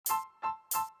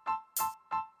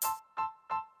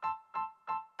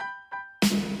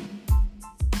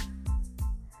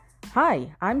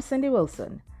Hi, I'm Cindy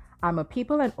Wilson. I'm a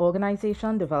people and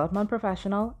organization development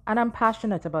professional, and I'm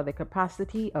passionate about the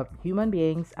capacity of human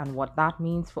beings and what that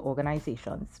means for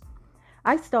organizations.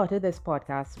 I started this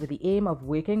podcast with the aim of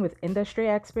working with industry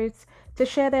experts to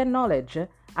share their knowledge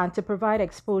and to provide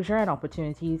exposure and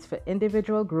opportunities for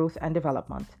individual growth and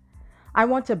development. I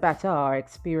want to better our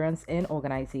experience in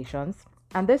organizations,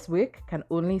 and this work can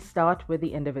only start with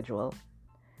the individual.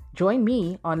 Join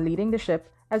me on Leading the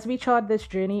Ship as we chart this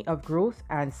journey of growth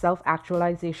and self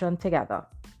actualization together.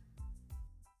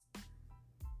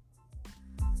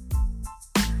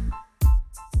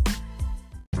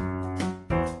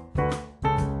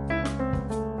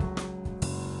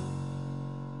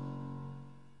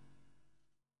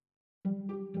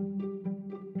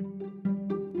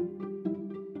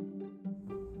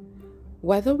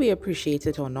 Whether we appreciate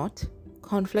it or not,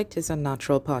 conflict is a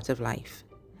natural part of life.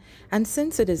 And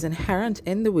since it is inherent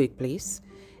in the workplace,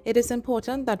 it is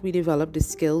important that we develop the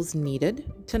skills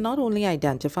needed to not only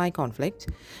identify conflict,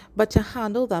 but to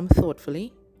handle them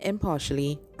thoughtfully,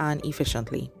 impartially, and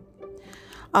efficiently.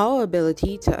 Our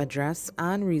ability to address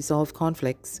and resolve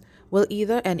conflicts will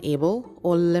either enable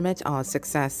or limit our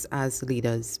success as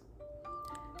leaders.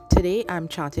 Today, I'm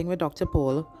chatting with Dr.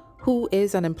 Paul, who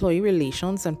is an employee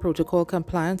relations and protocol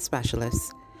compliance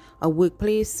specialist, a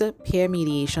workplace peer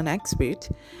mediation expert,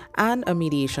 and a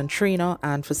mediation trainer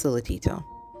and facilitator.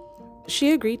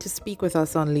 She agreed to speak with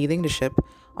us on Leading the Ship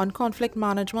on conflict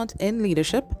management in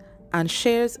leadership and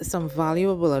shares some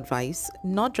valuable advice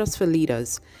not just for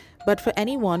leaders, but for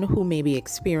anyone who may be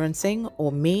experiencing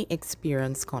or may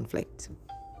experience conflict.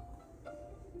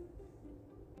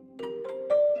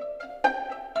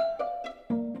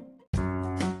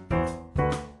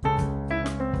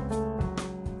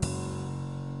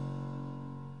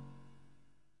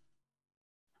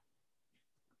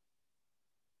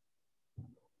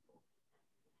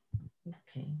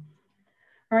 Okay.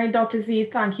 All right, Dr. Z,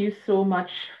 thank you so much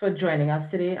for joining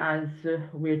us today as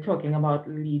we're talking about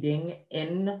leading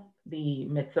in the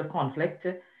midst of conflict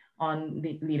on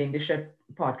the Leading the Ship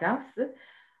podcast.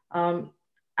 Um,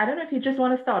 I don't know if you just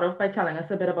want to start off by telling us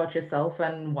a bit about yourself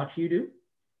and what you do.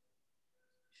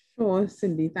 Sure,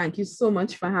 Cindy. Thank you so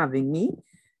much for having me.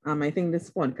 I think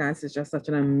this podcast is just such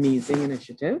an amazing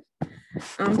initiative.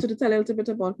 So to tell a little bit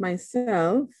about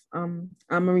myself, I'm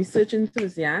a research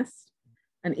enthusiast,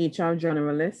 an HR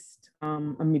generalist,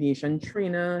 a mediation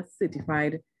trainer,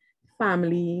 certified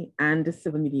family and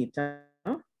civil mediator.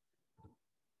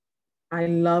 I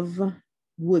love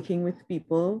working with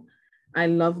people. I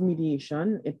love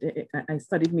mediation. I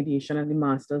studied mediation at the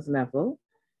master's level.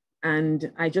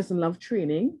 And I just love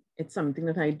training. It's something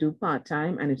that I do part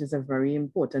time, and it is a very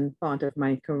important part of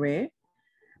my career.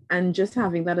 And just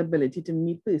having that ability to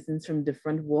meet persons from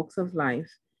different walks of life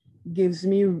gives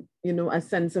me, a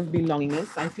sense of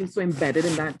belongingness. I feel so embedded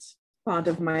in that part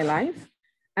of my life.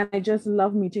 And I just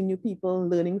love meeting new people,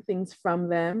 learning things from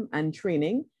them, and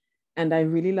training. And I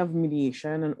really love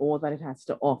mediation and all that it has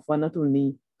to offer, not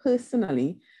only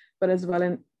personally, but as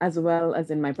well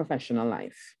as in my professional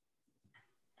life.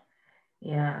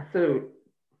 Yeah, so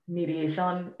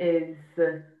mediation is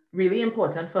really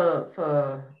important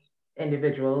for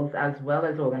individuals as well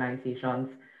as organizations.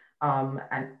 And,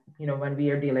 when we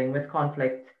are dealing with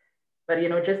conflict. But,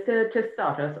 just to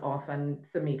start us off and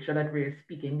to make sure that we're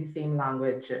speaking the same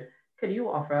language, could you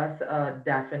offer us a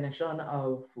definition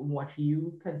of what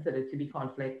you consider to be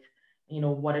conflict?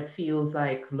 What it feels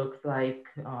like, looks like,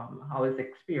 how it's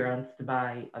experienced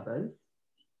by others?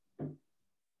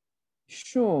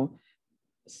 Sure.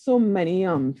 So many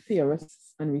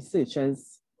theorists and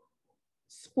researchers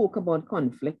spoke about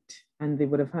conflict, and they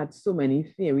would have had so many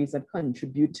theories that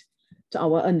contribute to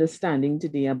our understanding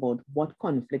today about what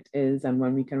conflict is and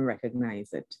when we can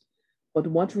recognize it. But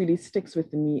what really sticks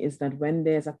with me is that when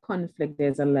there's a conflict,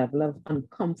 there's a level of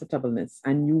uncomfortableness,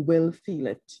 and you will feel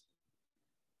it.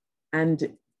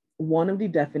 And one of the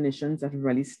definitions that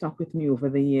really stuck with me over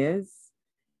the years,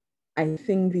 I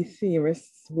think the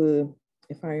theorists were,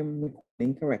 if I am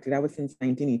recalling correctly, that was since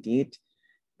 1988,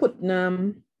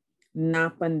 Putnam,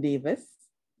 Knapp, and Davis.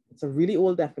 It's a really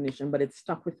old definition, but it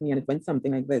stuck with me, and it went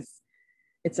something like this.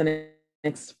 It's an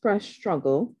express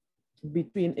struggle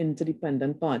between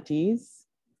interdependent parties.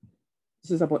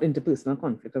 This is about interpersonal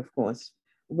conflict, of course,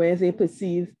 where they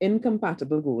perceive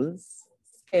incompatible goals,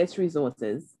 scarce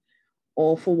resources,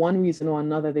 or for one reason or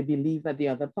another, they believe that the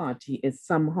other party is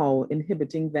somehow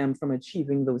inhibiting them from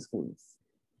achieving those goals.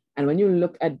 And when you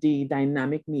look at the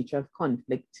dynamic nature of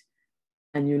conflict,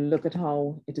 and you look at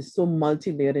how it is so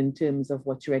multi-layered in terms of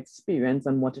what you experience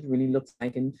and what it really looks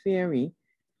like in theory,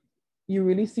 you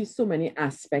really see so many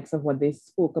aspects of what they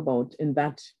spoke about in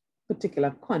that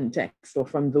particular context or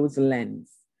from those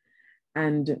lens.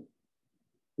 And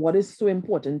what is so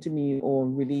important to me or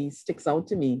really sticks out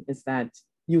to me is that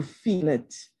you feel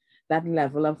it. That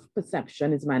level of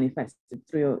perception is manifested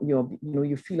through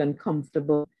you feel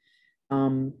uncomfortable.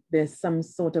 There's some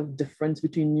sort of difference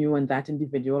between you and that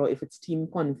individual, or if it's team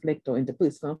conflict or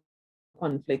interpersonal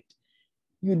conflict,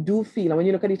 you do feel, and when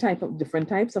you look at the different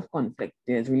types of conflict,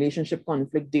 there's relationship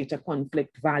conflict, data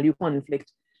conflict, value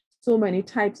conflict, so many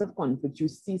types of conflict, you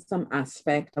see some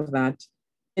aspect of that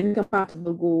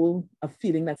incompatible goal, of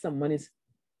feeling that someone is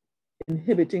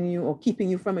inhibiting you or keeping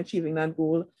you from achieving that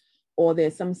goal, or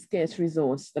there's some scarce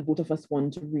resource that both of us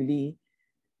want to really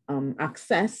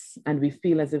access, and we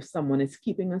feel as if someone is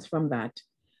keeping us from that.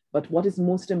 But what is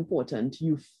most important,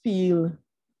 you feel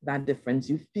that difference,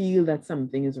 you feel that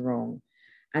something is wrong.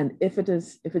 And if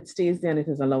it stays there and it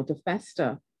is allowed to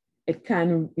fester, it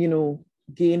can,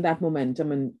 gain that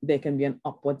momentum, and there can be an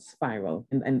upward spiral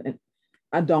and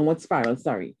a downward spiral,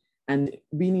 sorry. And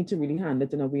we need to really handle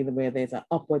it in a way where there's an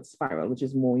upward spiral, which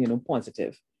is more,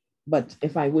 positive. But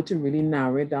if I were to really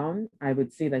narrow it down, I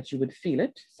would say that you would feel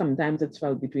it. Sometimes it's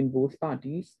felt between both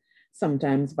parties,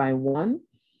 sometimes by one,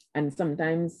 and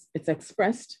sometimes it's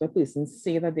expressed where persons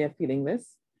say that they're feeling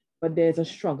this, but there's a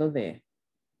struggle there.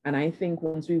 And I think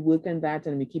once we work on that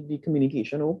and we keep the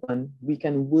communication open, we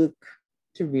can work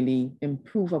to really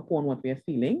improve upon what we are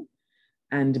feeling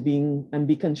and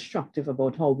be constructive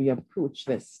about how we approach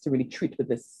this to really treat with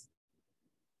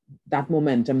that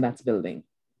momentum that's building.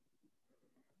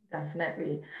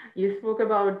 Definitely. You spoke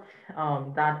about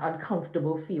that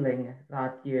uncomfortable feeling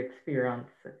that you experience.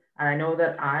 And I know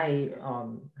that I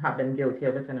have been guilty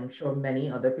of it, and I'm sure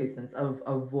many other persons, of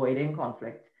avoiding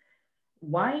conflict.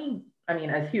 Why, I mean,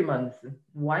 as humans,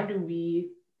 why do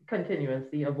we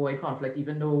continuously avoid conflict,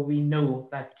 even though we know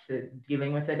that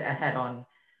dealing with it head on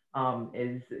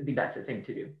is the better thing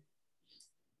to do?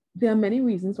 There are many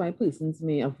reasons why persons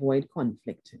may avoid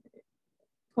conflict.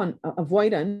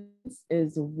 Avoidance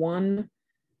is one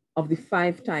of the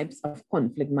 5 types of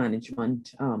conflict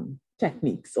management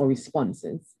techniques or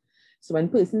responses. So when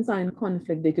persons are in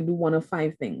conflict, they can do one of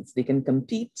 5 things. They can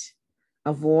compete,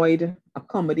 avoid,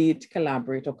 accommodate,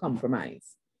 collaborate, or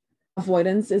compromise.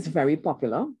 Avoidance is very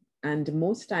popular, and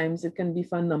most times it can be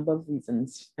for a number of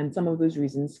reasons. And some of those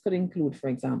reasons could include, for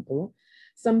example,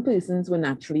 some persons were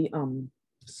naturally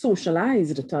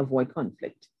socialized to avoid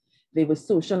conflict. They were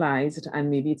socialized, and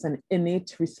maybe it's an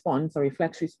innate response or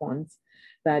reflex response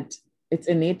that it's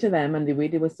innate to them and the way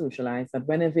they were socialized, that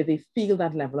whenever they feel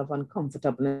that level of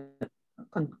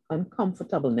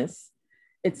uncomfortableness,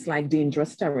 it's like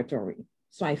dangerous territory.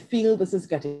 So I feel this is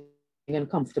getting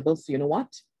uncomfortable. So you know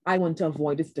what? I want to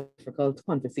avoid this difficult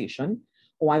conversation,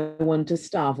 or I want to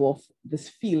starve off this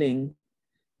feeling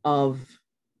of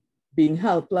being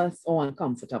helpless or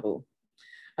uncomfortable.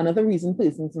 Another reason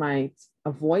persons might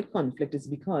avoid conflict is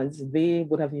because they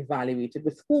would have evaluated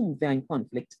with whom they're in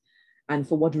conflict and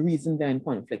for what reason they're in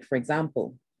conflict. For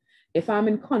example, if I'm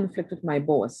in conflict with my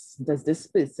boss, does this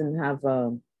person have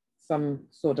some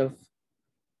sort of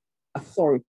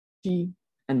authority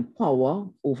and power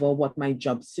over what my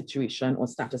job situation or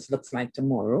status looks like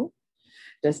tomorrow?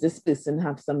 Does this person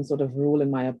have some sort of role in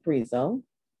my appraisal?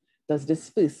 Does this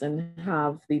person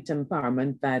have the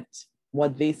temperament that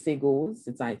what they say goes?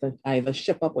 It's either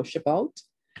ship up or ship out.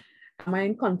 Am I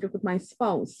in conflict with my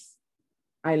spouse?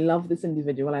 I love this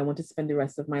individual. I want to spend the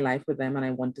rest of my life with them, and I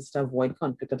want to avoid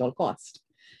conflict at all costs.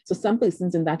 So some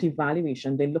persons in that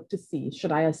evaluation, they look to see,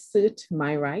 should I assert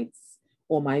my rights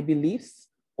or my beliefs,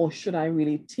 or should I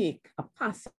really take a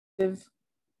passive,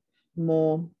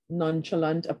 more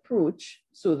nonchalant approach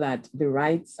so that the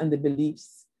rights and the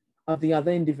beliefs of the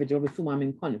other individual with whom I'm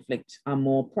in conflict are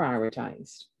more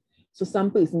prioritized? So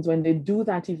some persons, when they do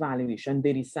that evaluation,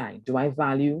 they decide, do I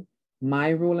value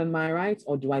my role and my rights,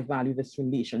 or do I value this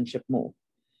relationship more?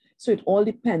 So it all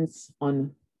depends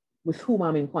on with whom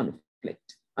I'm in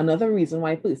conflict. Another reason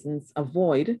why persons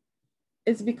avoid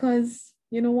is because,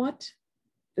 you know what?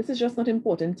 This is just not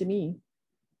important to me.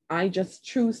 I just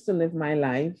choose to live my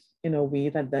life in a way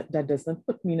that does not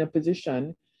put me in a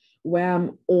position where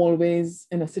I'm always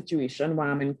in a situation where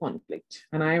I'm in conflict,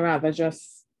 and I rather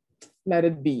just let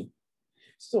it be.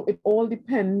 So it all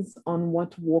depends on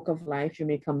what walk of life you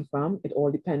may come from. It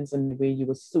all depends on the way you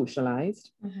were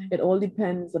socialized. Mm-hmm. It all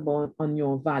depends on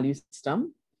your value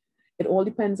system. It all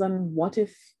depends on what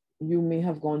if you may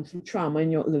have gone through trauma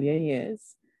in your earlier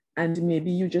years, and maybe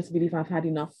you just believe I've had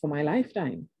enough for my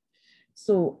lifetime.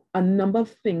 So a number of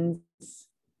things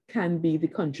can be the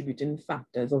contributing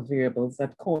factors or variables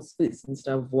that cause persons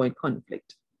to avoid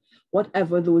conflict.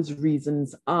 Whatever those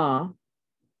reasons are,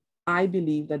 I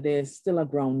believe that there's still a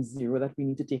ground zero that we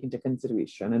need to take into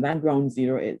consideration. And that ground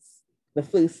zero is the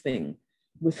first thing,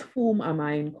 with whom am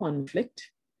I in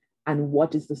conflict? And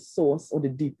what is the source or the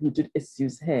deep-rooted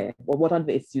issues here? Or what are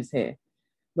the issues here?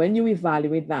 When you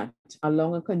evaluate that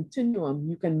along a continuum,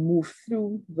 you can move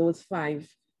through those 5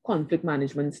 conflict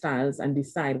management styles and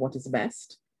decide what is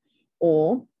best.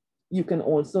 Or you can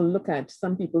also look at,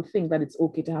 some people think that it's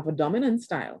okay to have a dominant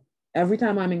style. Every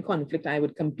time I'm in conflict, I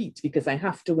would compete because I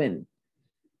have to win.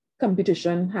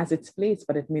 Competition has its place,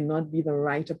 but it may not be the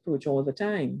right approach all the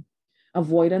time.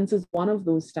 Avoidance is one of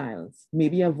those styles.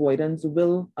 Maybe avoidance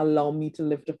will allow me to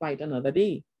live to fight another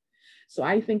day. So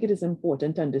I think it is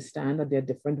important to understand that there are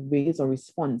different ways or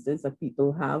responses that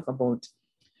people have about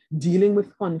dealing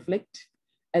with conflict,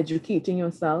 educating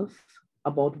yourself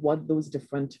about what those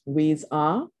different ways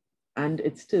are, and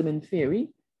its term in theory,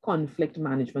 conflict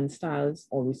management styles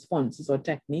or responses or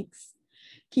techniques.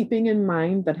 Keeping in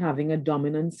mind that having a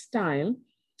dominant style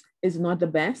is not the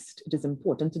best. It is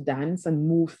important to dance and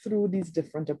move through these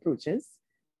different approaches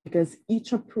because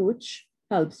each approach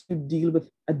helps you deal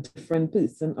with a different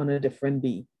person on a different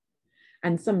day.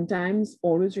 And sometimes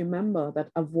always remember that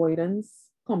avoidance,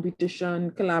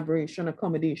 competition, collaboration,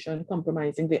 accommodation,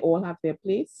 compromising, they all have their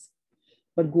place.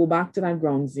 But go back to that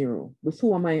ground zero. With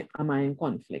who am I in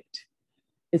conflict?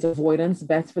 Is avoidance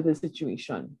best for the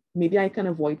situation? Maybe I can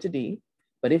avoid today,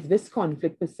 but if this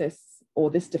conflict persists or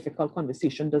this difficult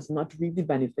conversation does not reap the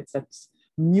benefits that's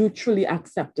mutually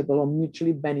acceptable or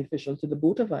mutually beneficial to the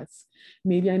both of us,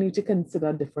 maybe I need to consider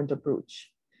a different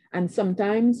approach. And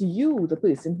sometimes you, the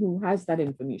person who has that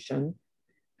information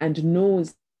and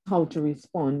knows how to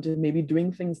respond, maybe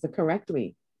doing things the correct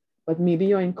way, but maybe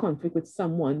you're in conflict with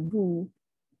someone who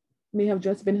may have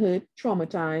just been hurt,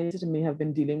 traumatized, may have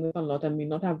been dealing with a lot and may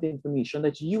not have the information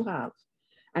that you have.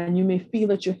 And you may feel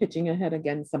that you're hitting your head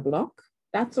against a block.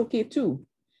 That's okay too.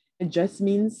 It just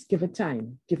means give it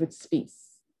time, give it space.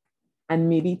 And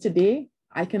maybe today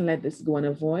I can let this go and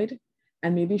avoid.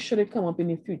 And maybe should it come up in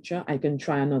the future, I can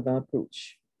try another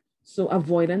approach. So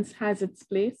avoidance has its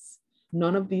place.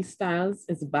 None of these styles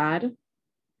is bad.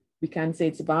 We can't say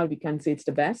it's bad, we can't say it's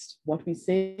the best. What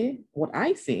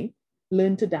I say,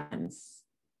 learn to dance.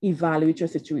 Evaluate your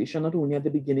situation, not only at the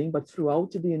beginning, but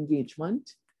throughout the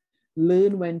engagement.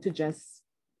 Learn when to just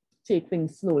take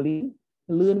things slowly.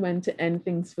 Learn when to end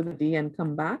things for the day and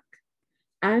come back.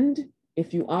 And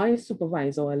if you are a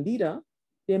supervisor or a leader,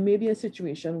 there may be a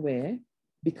situation where,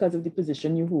 because of the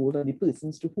position you hold or the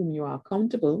persons to whom you are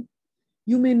accountable,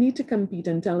 you may need to compete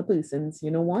and tell persons,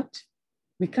 you know what?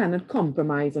 We cannot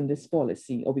compromise on this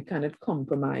policy, or we cannot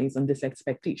compromise on this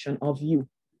expectation of you.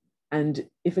 And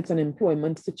if it's an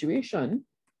employment situation,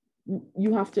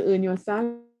 you have to earn your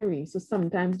salary. So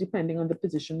sometimes depending on the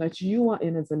position that you are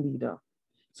in as a leader.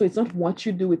 So it's not what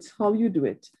you do, it's how you do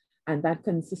it. And that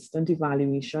consistent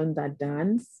evaluation, that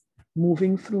dance,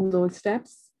 moving through those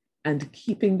steps and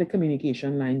keeping the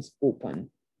communication lines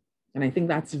open. And I think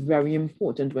that's very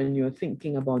important when you're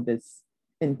thinking about this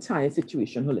entire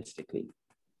situation holistically.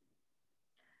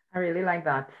 I really like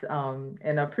that.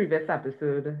 In a previous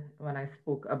episode, when I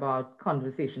spoke about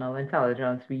conversational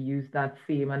intelligence, we used that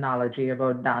same analogy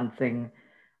about dancing,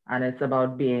 and it's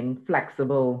about being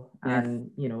flexible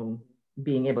and,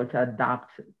 being able to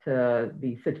adapt to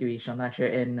the situation that you're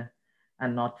in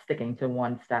and not sticking to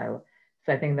one style.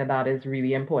 So I think that is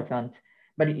really important.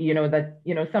 But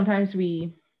sometimes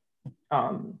we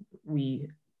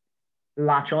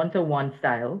latch on to one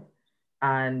style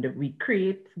and we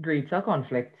create greater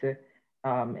conflict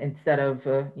instead of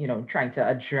trying to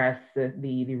address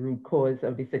the root cause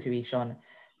of the situation.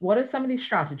 What are some of the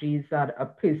strategies that a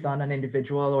person, an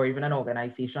individual, or even an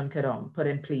organization could put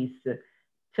in place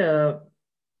to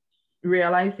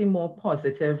realize the more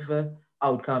positive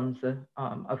outcomes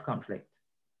of conflict?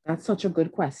 That's such a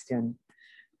good question.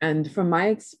 And from my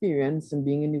experience and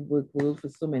being in the work world for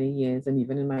so many years, and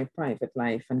even in my private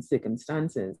life and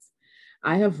circumstances,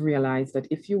 I have realized that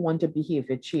if you want a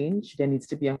behavior change, there needs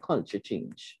to be a culture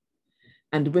change.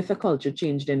 And with a culture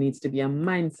change, there needs to be a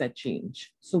mindset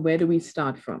change. So where do we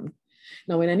start from?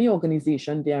 Now, in any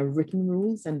organization, there are written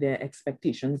rules and there are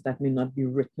expectations that may not be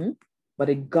written, but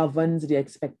it governs the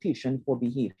expectation for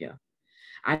behavior.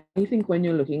 I think when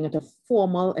you're looking at a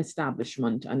formal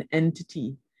establishment, an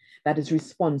entity that is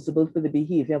responsible for the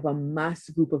behavior of a mass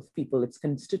group of people, its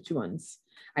constituents,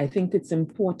 I think it's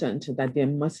important that there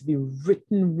must be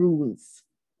written rules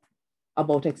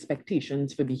about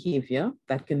expectations for behavior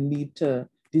that can lead to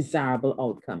desirable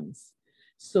outcomes.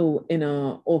 So in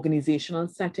an organizational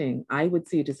setting, I would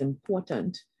say it is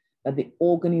important that the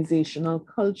organizational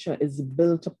culture is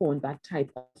built upon that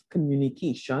type of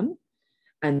communication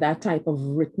and that type of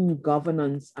written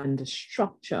governance and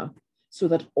structure, so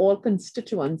that all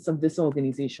constituents of this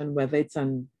organization, whether it's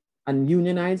an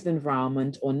ununionized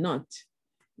environment or not,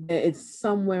 there is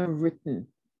somewhere written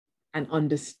and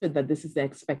understood that this is the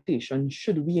expectation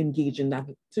should we engage in that,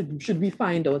 should we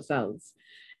find ourselves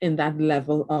in that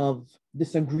level of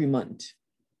disagreement.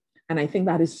 And I think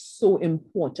that is so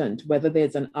important, whether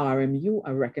there's an RMU,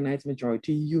 a recognized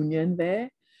majority union there,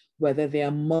 whether there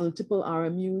are multiple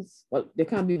RMUs, well, there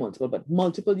can be multiple, but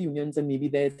multiple unions, and maybe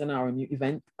there's an RMU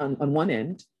event on one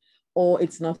end, or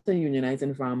it's not a unionized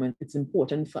environment. It's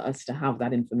important for us to have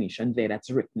that information there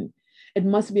that's written. It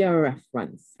must be a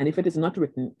reference. And if it is not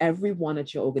written, everyone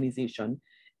at your organization,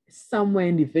 somewhere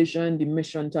in the vision, the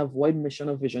mission, to avoid mission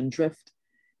or vision drift,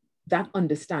 that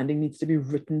understanding needs to be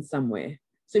written somewhere.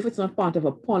 So if it's not part of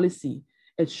a policy,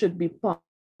 it should be part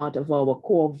of our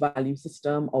core value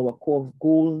system, our core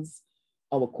goals,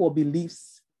 our core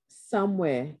beliefs.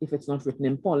 Somewhere, if it's not written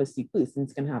in policy,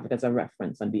 persons can have it as a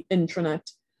reference on the intranet,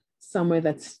 somewhere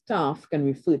that staff can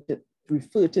refer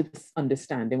to this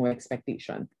understanding or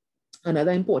expectation.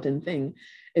 Another important thing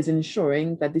is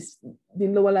ensuring that the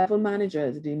lower level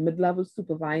managers, the mid-level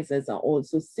supervisors are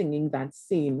also singing that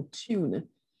same tune.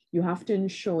 You have to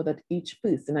ensure that each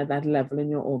person at that level in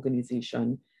your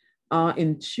organization are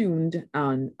in tuned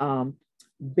and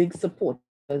big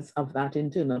supporters of that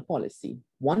internal policy.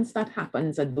 Once that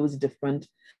happens at those different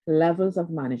levels of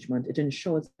management, it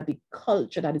ensures that the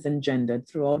culture that is engendered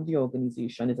throughout the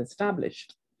organization is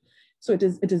established. So it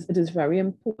is very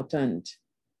important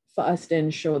for us to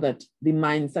ensure that the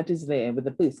mindset is there with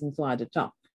the persons who are at the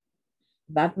top.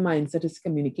 That mindset is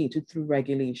communicated through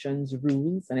regulations,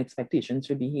 rules, and expectations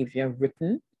for behavior,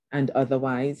 written and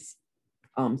otherwise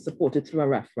supported through a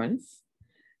reference.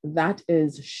 That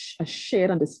is a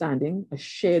shared understanding, a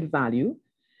shared value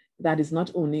that is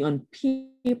not only on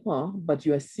paper, but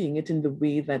you are seeing it in the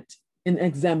way that in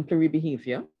exemplary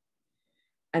behavior.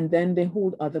 And then they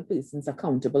hold other persons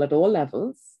accountable at all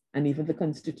levels, and even the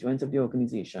constituents of the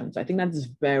organization. So I think that's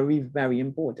very, very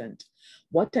important.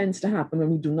 What tends to happen when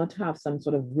we do not have some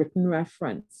sort of written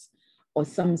reference or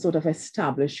some sort of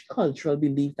established cultural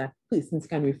belief that persons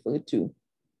can refer to?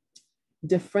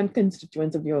 Different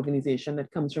constituents of the organization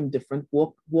that comes from different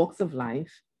walks of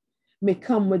life may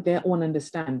come with their own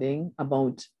understanding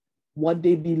about what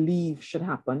they believe should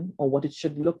happen or what it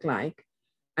should look like.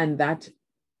 And that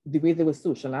the way they were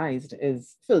socialized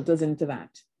is filters into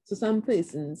that. So some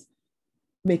persons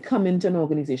may come into an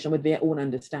organization with their own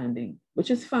understanding, which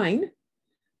is fine,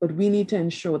 but we need to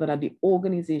ensure that at the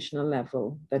organizational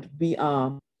level that we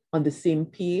are on the same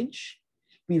page,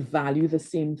 we value the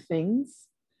same things.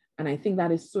 And I think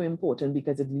that is so important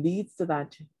because it leads to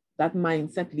that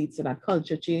mindset leads to that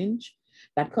culture change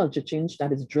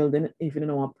that is drilled in even in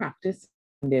our practice.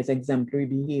 And there's exemplary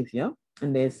behavior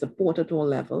and there's support at all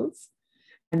levels.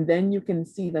 And then you can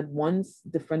see that once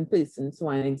different persons who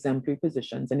are in exemplary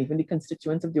positions and even the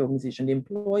constituents of the organization, the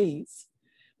employees,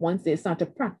 once they start to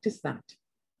practice that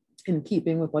in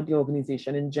keeping with what the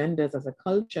organization engenders as a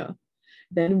culture,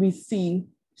 then we see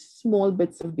small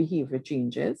bits of behavior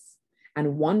changes.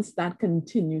 And once that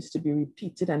continues to be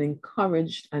repeated and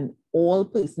encouraged, and all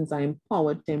persons are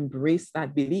empowered to embrace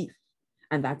that belief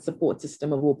and that support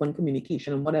system of open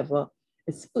communication and whatever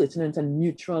is pertinent and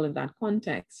neutral in that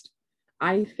context,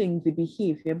 I think the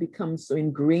behavior becomes so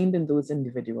ingrained in those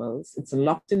individuals, it's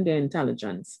locked in their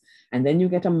intelligence. And then you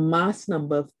get a mass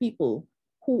number of people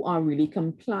who are really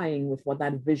complying with what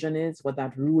that vision is, what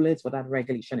that rule is, what that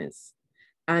regulation is.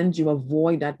 And you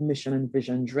avoid that mission and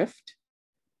vision drift,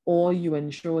 or you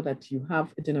ensure that you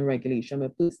have it in a regulation where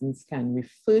persons can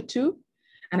refer to.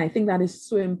 And I think that is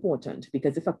so important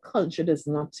because if a culture does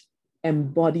not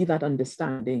embody that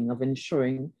understanding of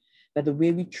ensuring that the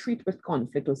way we treat with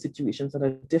conflict or situations that are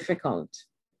difficult,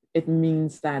 it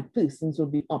means that persons will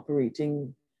be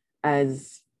operating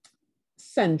as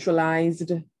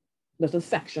centralized little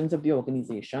sections of the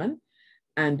organization,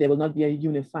 and there will not be a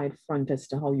unified front as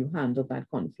to how you handle that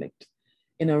conflict.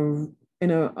 In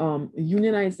a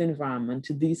unionized environment,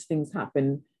 these things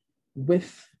happen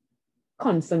with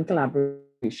constant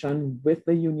collaboration with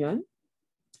the union,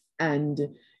 and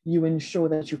you ensure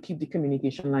that you keep the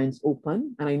communication lines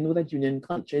open. And I know that union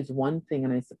culture is one thing,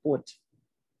 and I support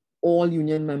all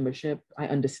union membership. I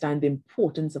understand the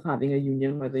importance of having a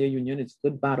union, whether your union is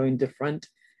good, bad, or indifferent.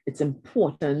 It's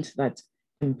important that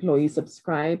employees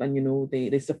subscribe and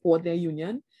they support their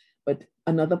union. But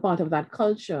another part of that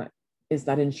culture is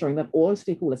that ensuring that all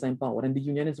stakeholders are empowered, and the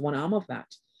union is one arm of that.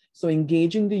 So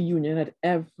engaging the union at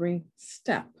every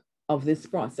step of this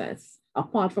process,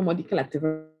 apart from what the collective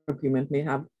agreement may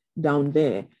have down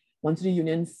there, Once the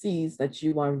union sees that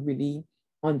you are really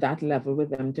on that level with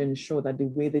them, to ensure that the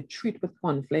way they treat with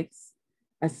conflicts,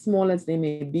 as small as they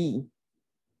may be,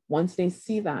 once they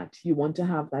see that, you want to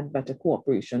have that better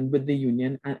cooperation with the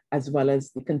union as well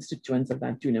as the constituents of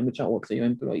that union, which are also your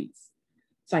employees.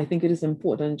 So I think it is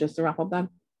important, just to wrap up that,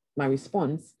 my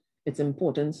response, it's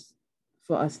important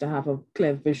for us to have a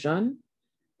clear vision.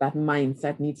 That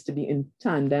mindset needs to be in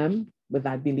tandem with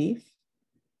that belief.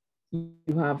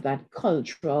 You have that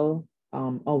cultural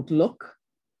outlook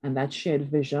and that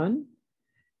shared vision.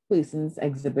 Persons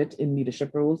exhibit in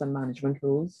leadership roles and management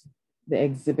roles. They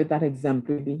exhibit that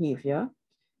exemplary behavior,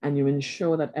 and you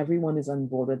ensure that everyone is on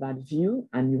board with that view,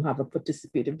 and you have a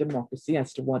participative democracy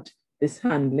as to what this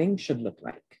handling should look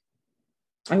like.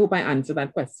 I hope I answered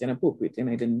that question appropriately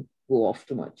and I didn't go off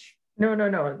too much. No.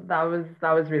 That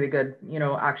was really good. You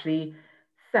know, actually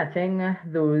setting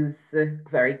those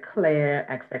very clear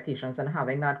expectations and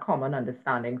having that common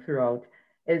understanding throughout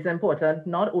is important,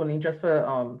 not only just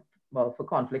for for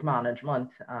conflict management,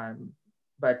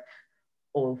 but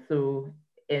also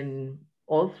in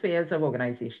all spheres of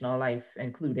organizational life,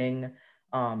 including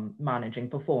managing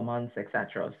performance,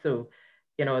 etc. So,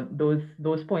 you know,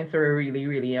 those points are really,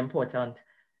 really important.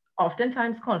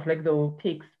 Oftentimes conflict though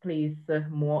takes place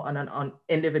more on an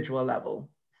individual level.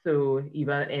 So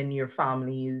even in your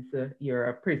families,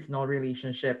 your personal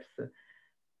relationships,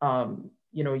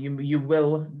 you know, you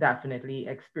will definitely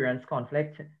experience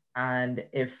conflict, and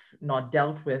if not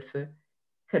dealt with,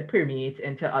 could permeate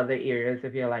into other areas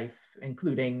of your life,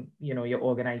 including, you know, your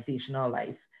organizational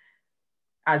life.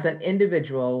 As an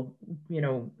individual, you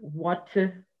know, what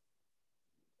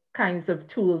kinds of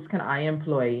tools can I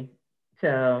employ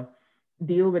to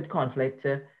deal with conflict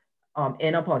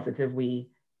in a positive way?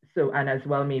 So, and as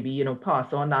well, maybe, you know,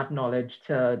 pass on that knowledge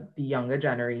to the younger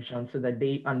generation so that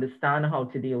they understand how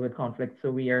to deal with conflict, so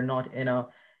we are not in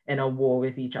a war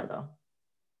with each other.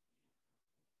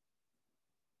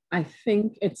 I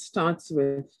think it starts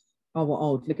with our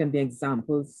outlook and the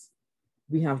examples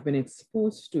we have been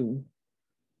exposed to.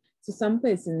 So some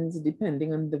persons,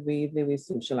 depending on the way they were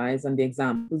socialized and the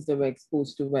examples they were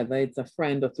exposed to, whether it's a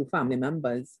friend or two family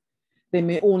members, they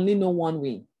may only know one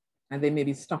way, and they may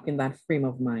be stuck in that frame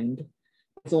of mind.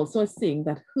 It's also a saying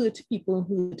that hurt people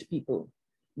hurt people.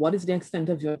 What is the extent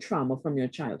of your trauma from your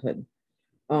childhood?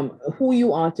 Who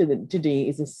you are today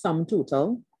is a sum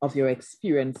total of your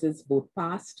experiences, both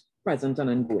past, present, and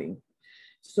ongoing.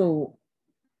 So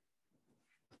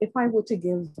if I were to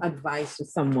give advice to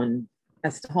someone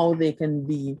as to how they can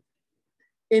be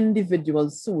individual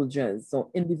soldiers or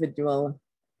individual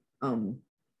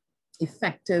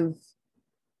effective,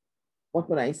 what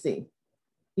would I say?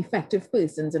 Effective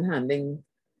persons in handling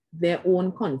their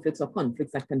own conflicts or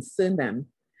conflicts that concern them,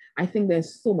 I think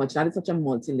there's so much. That is such a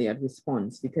multi-layered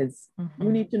response, because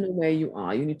you need to know where you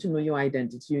are. You need to know your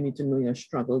identity. You need to know your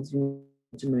struggles. You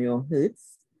need to know your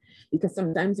hurts. Because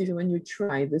sometimes even when you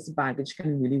try, this baggage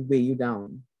can really weigh you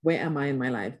down. Where am I in my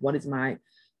life?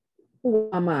 Who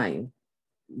am I?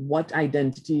 What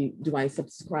identity do I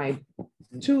subscribe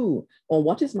to? Or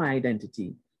what is my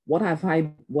identity? What have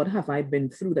I been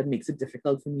through that makes it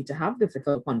difficult for me to have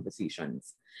difficult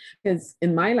conversations? Because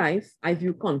in my life, I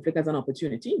view conflict as an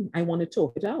opportunity. I want to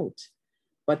talk it out.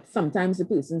 But sometimes the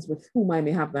persons with whom I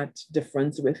may have that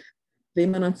difference with, they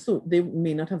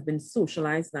may not have been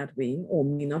socialized that way, or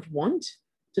may not want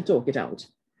to talk it out.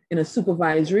 In a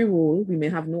supervisory role, we may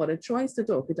have no other choice to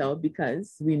talk it out,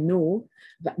 because we know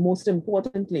that, most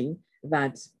importantly,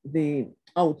 that the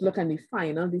outlook and the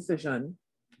final decision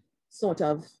sort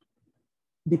of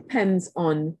depends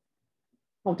on,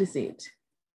 how to say it.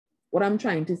 What I'm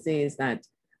trying to say is that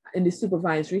in the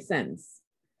supervisory sense,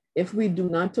 if we do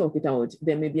not talk it out,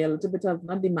 there may be a little bit of,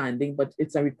 not demanding, but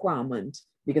it's a requirement,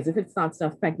 because if it starts to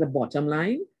affect the bottom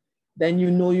line, then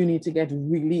you know you need to get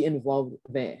really involved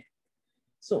there.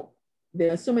 So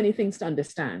there are so many things to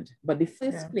understand, but the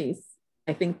first place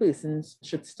I think persons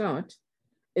should start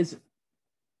is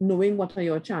knowing what are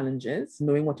your challenges,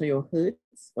 knowing what are your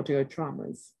hurts, what are your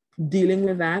traumas, dealing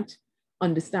with that,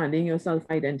 understanding your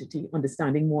self-identity,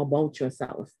 understanding more about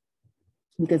yourself,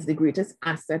 because the greatest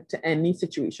asset to any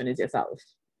situation is yourself,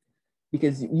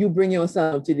 because you bring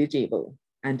yourself to the table.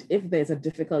 And if there's a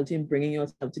difficulty in bringing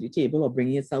yourself to the table, or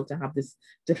bringing yourself to have this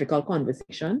difficult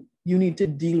conversation, you need to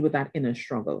deal with that inner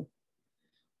struggle.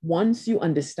 Once you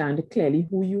understand clearly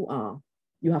who you are,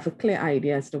 you have a clear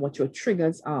idea as to what your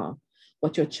triggers are,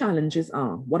 what your challenges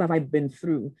are, what have I been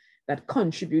through that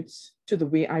contributes to the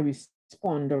way I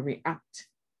respond or react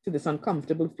to this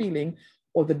uncomfortable feeling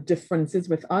or the differences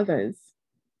with others,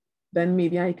 then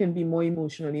maybe I can be more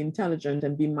emotionally intelligent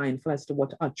and be mindful as to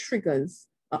what are triggers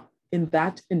in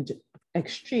that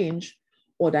exchange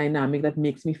or dynamic that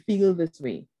makes me feel this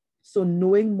way. So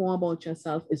knowing more about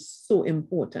yourself is so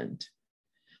important.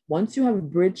 Once you have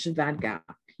bridged that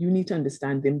gap, you need to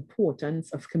understand the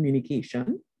importance of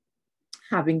communication,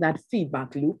 having that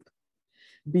feedback loop,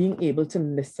 being able to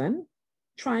listen,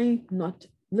 try not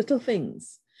little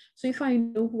things. So if I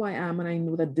know who I am and I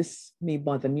know that this may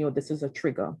bother me or this is a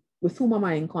trigger, with whom am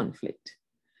I in conflict?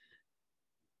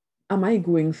 Am I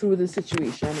going through the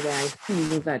situation where I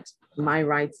feel that my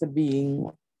rights are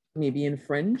being maybe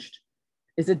infringed?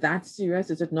 Is it that serious?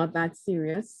 Is it not that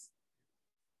serious?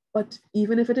 But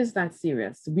even if it is that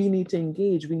serious, we need to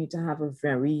engage. We need to have a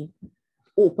very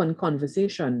open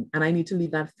conversation. And I need to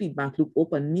leave that feedback loop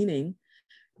open, meaning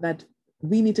that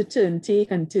we need to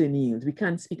take and turn yield. We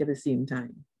can't speak at the same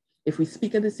time. If we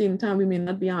speak at the same time, we may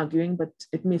not be arguing, but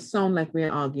it may sound like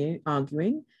we're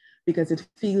arguing because it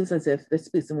feels as if this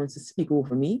person wants to speak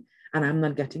over me and I'm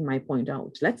not getting my point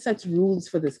out. Let's set rules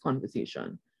for this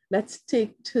conversation. Let's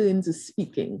take turns of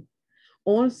speaking.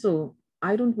 Also,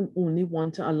 I don't only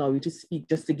want to allow you to speak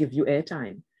just to give you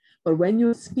airtime, but when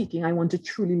you're speaking, I want to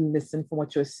truly listen for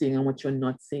what you're saying and what you're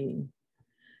not saying.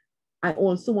 I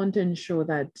also want to ensure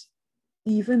that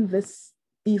even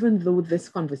though this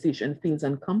conversation feels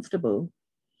uncomfortable,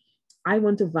 I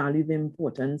want to value the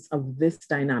importance of this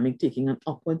dynamic taking an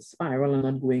upward spiral and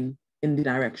not going in the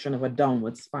direction of a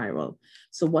downward spiral.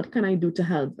 So what can I do to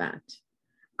help that?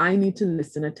 I need to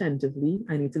listen attentively.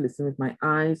 I need to listen with my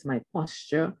eyes, my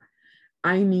posture.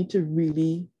 I need to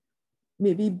really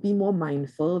maybe be more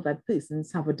mindful that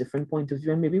persons have a different point of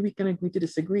view and maybe we can agree to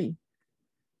disagree.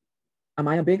 Am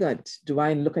I a bigot? Do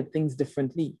I look at things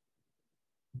differently?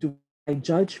 Do I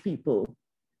judge people?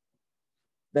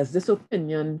 Does this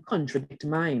opinion contradict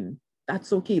mine?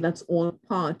 That's okay. That's all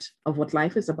part of what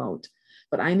life is about.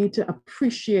 But I need to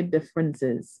appreciate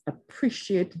differences,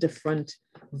 appreciate different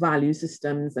value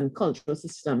systems and cultural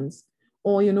systems.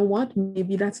 Or you know what,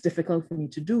 maybe that's difficult for me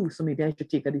to do. So maybe I should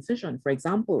take a decision. For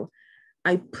example,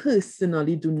 I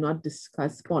personally do not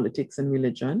discuss politics and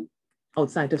religion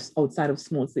outside of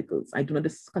small circles. I do not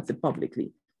discuss it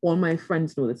publicly. All my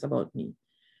friends know this about me.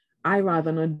 I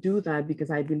rather not do that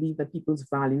because I believe that people's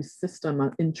value system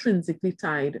are intrinsically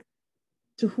tied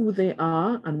to who they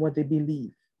are and what they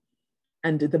believe.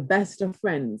 And the best of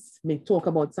friends may talk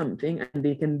about something and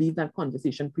they can leave that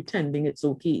conversation pretending it's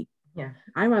okay. Yeah.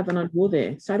 I rather not go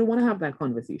there. So I don't want to have that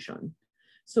conversation.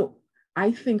 So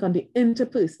I think on the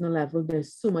interpersonal level,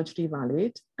 there's so much to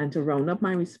evaluate. And to round up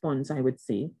my response, I would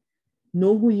say,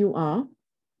 know who you are,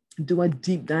 do a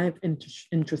deep dive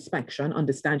introspection,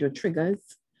 understand your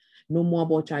triggers, know more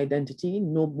about your identity,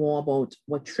 know more about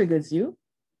what triggers you.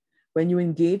 When you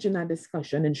engage in that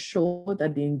discussion, ensure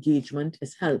that the engagement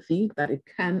is healthy, that it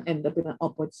can end up in an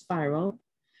upward spiral.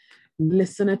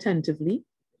 Listen attentively.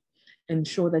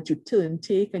 Ensure that you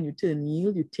take and you turn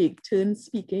yield, you take turns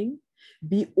speaking.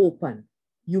 Be open.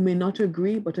 You may not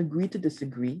agree, but agree to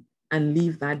disagree and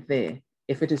leave that there.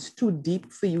 If it is too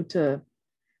deep for you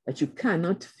that you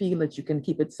cannot feel that you can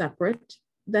keep it separate,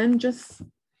 then just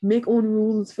make own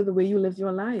rules for the way you live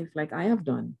your life, like I have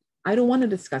done. I don't want to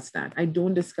discuss that. I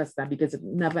don't discuss that because it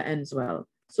never ends well.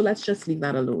 So let's just leave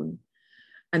that alone.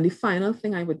 And the final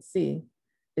thing I would say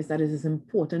is that it is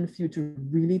important for you to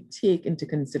really take into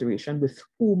consideration with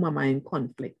whom am I in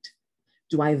conflict?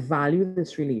 Do I value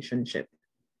this relationship?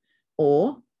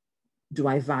 Or do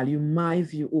I value my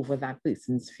view over that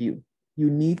person's view? You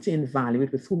need to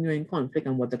evaluate with whom you're in conflict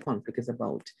and what the conflict is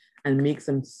about and make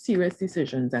some serious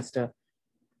decisions as to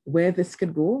where this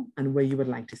could go and where you would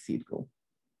like to see it go.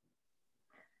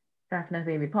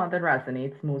 Definitely. The part that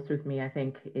resonates most with me, I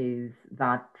think, is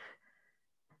that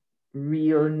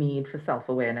real need for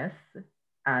self-awareness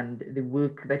and the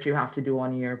work that you have to do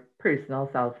on your personal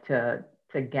self to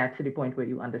get to the point where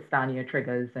you understand your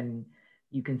triggers and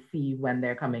you can see when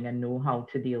they're coming and know how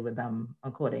to deal with them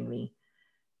accordingly.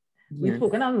 Yes. We've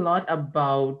spoken a lot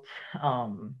about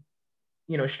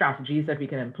strategies that we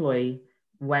can employ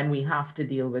when we have to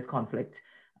deal with conflict.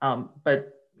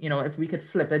 But if we could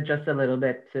flip it just a little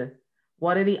bit to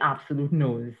what are the absolute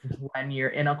no's when you're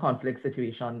in a conflict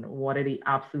situation? What are the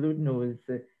absolute no's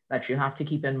that you have to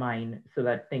keep in mind so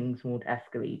that things won't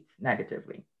escalate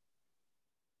negatively?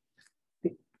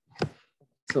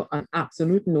 So an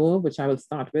absolute no, which I will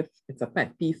start with, it's a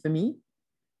pet peeve for me,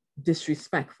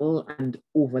 disrespectful and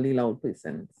overly loud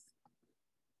persons.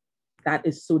 That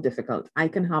is so difficult. I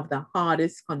can have the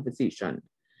hardest conversation.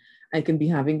 I can be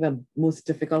having the most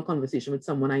difficult conversation with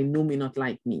someone I know may not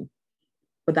like me.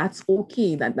 But that's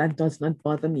okay, that does not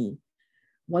bother me.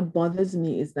 What bothers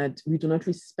me is that we do not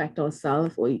respect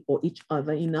ourselves or each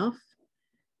other enough,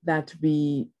 that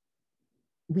we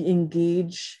we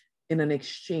engage in an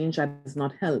exchange that is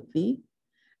not healthy,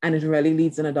 and it really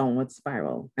leads in a downward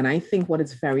spiral. And I think what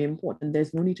is very important,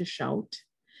 there's no need to shout,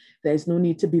 there's no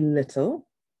need to belittle,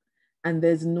 and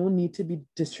there's no need to be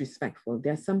disrespectful.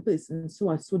 There are some persons who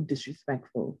are so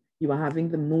disrespectful. You are having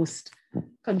the most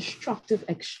constructive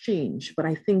exchange, but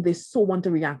I think they so want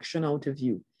a reaction out of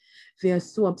you. They are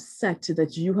so upset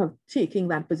that you have taken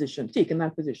that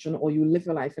position, or you live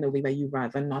your life in a way where you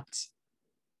rather not,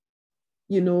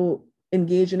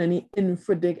 engage in any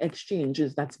infra-dig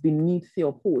exchanges that's beneath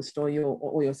your post or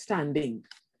your standing.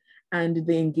 And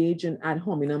they engage in ad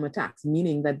hominem attacks,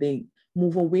 meaning that they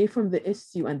move away from the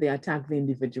issue and they attack the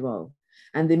individual.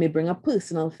 And they may bring up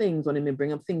personal things, or they may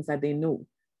bring up things that they know.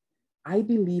 I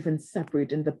believe in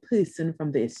separating the person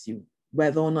from the issue,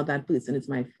 whether or not that person is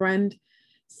my friend,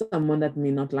 someone that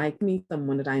may not like me,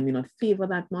 someone that I may not favor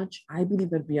that much. I believe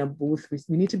that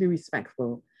we need to be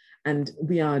respectful, and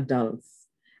we are adults,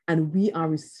 and we are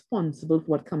responsible for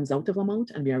what comes out of our mouth,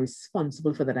 and we are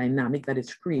responsible for the dynamic that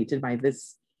is created by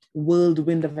this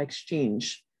whirlwind of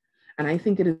exchange. And I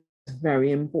think it is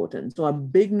very important. So a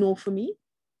big no for me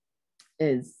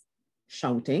is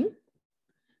shouting,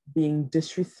 being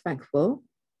disrespectful,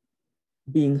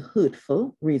 being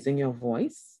hurtful, raising your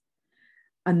voice.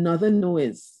 Another no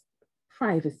is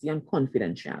privacy and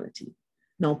confidentiality.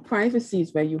 Now, privacy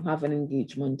is where you have an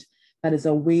engagement that is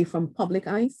away from public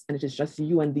eyes, and it is just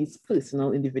you and these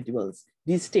personal individuals,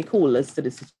 these stakeholders to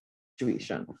the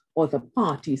situation, or the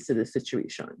parties to the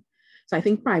situation. So I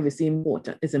think privacy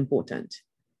is important.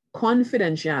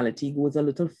 Confidentiality goes a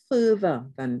little further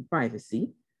than privacy.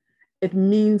 It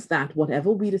means that whatever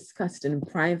we discussed in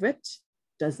private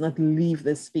does not leave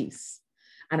the space.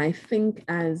 And I think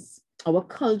as our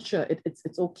culture,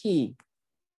 it's okay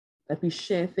that we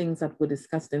share things that were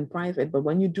discussed in private, but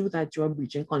when you do that, you're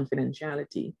breaching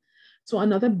confidentiality. So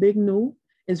another big no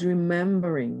is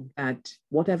remembering that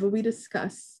whatever we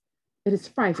discuss, it is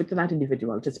private to that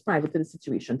individual, it is private to the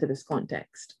situation, to this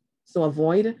context. So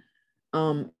avoid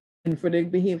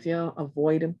infra-dig behavior,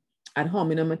 avoid ad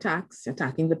hominem attacks,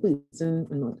 attacking the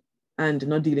person and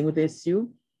not dealing with the issue.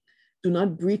 Do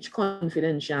not breach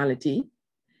confidentiality.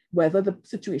 Whether the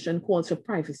situation calls for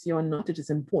privacy or not, it is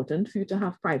important for you to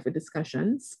have private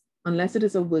discussions, unless it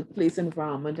is a workplace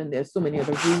environment and there's so many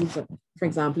other rules. For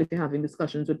example, if you're having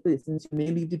discussions with persons, you may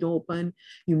leave the door open,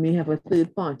 you may have a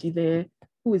third party there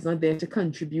who is not there to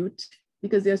contribute,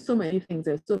 because there's so many things,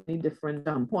 there's so many different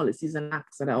policies and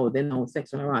acts that are out there now,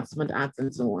 sexual harassment acts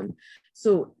and so on.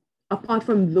 So apart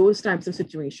from those types of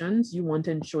situations, you want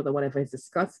to ensure that whatever is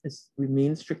discussed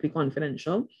remains strictly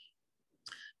confidential.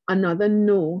 Another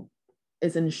no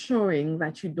is ensuring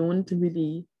that you don't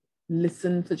really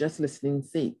listen for just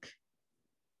listening's sake.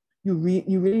 You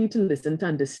really need to listen to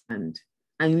understand,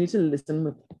 and you need to listen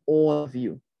with all of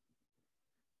you.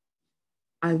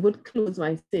 I would close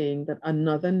by saying that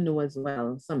another no as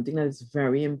well, something that is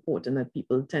very important that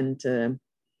people tend to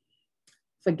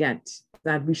forget,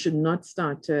 that we should not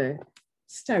start to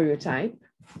stereotype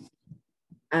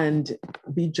and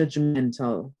be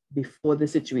judgmental before the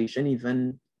situation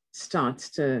even starts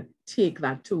to take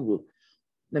that tool.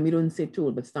 Let me don't say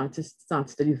tool, but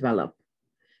starts to develop.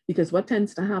 Because what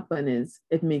tends to happen is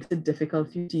it makes it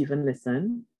difficult for you to even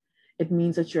listen. It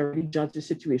means that you already judge the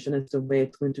situation as to where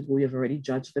it's going to go. You've already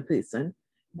judged the person.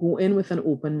 Go in with an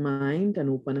open mind, an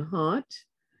open heart,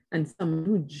 and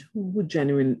someone who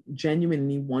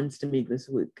genuinely wants to make this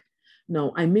work.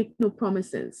 Now, I make no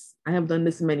promises. I have done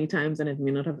this many times and it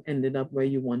may not have ended up where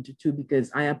you wanted to,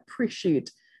 because I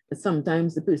appreciate that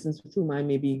sometimes the persons with whom I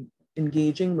may be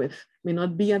engaging with may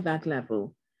not be at that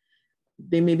level.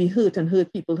 They may be hurt, and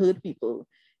hurt people.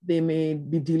 They may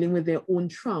be dealing with their own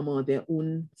trauma, their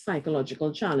own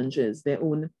psychological challenges, their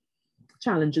own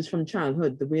challenges from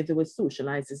childhood, the way they were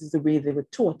socialized. This is the way they were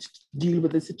taught to deal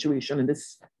with the situation, and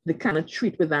they cannot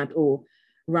treat with that or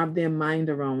wrap their mind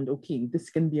around, okay, this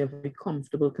can be a very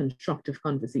comfortable, constructive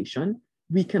conversation.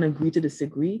 We can agree to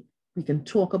disagree. We can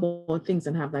talk about things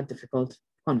and have that difficult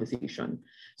conversation.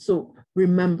 So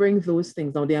remembering those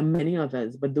things, now there are many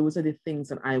others, but those are the things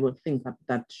that I would think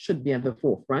that should be at the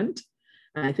forefront.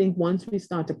 And I think once we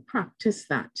start to practice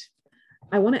that,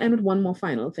 I want to end with one more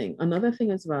final thing. Another thing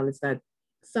as well is that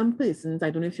some persons, I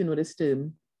don't know if you know this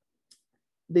term,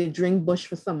 they drink bush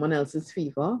for someone else's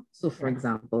fever. So for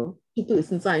example, two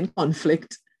persons are in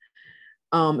conflict.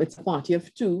 It's a party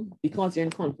of two. Because you're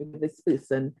in conflict with this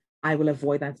person, I will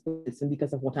avoid that person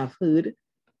because of what I've heard.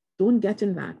 Don't get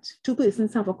in that. Two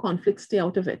persons have a conflict, stay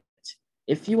out of it.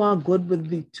 If you are good with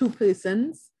the two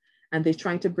persons and they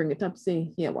try to bring it up,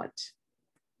 say, here, what?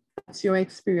 That's your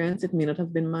experience. It may not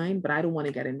have been mine, but I don't want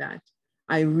to get in that.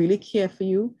 I really care for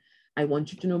you. I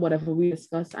want you to know whatever we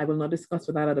discuss, I will not discuss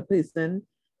with that other person,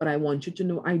 but I want you to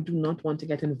know I do not want to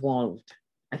get involved.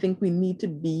 I think we need to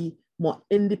be more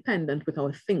independent with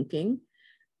our thinking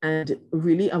and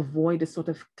really avoid the sort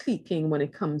of cliquing when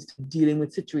it comes to dealing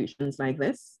with situations like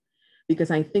this.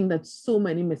 Because I think that so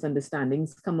many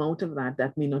misunderstandings come out of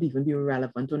that may not even be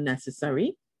relevant or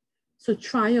necessary. So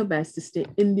try your best to stay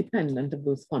independent of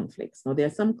those conflicts. Now, there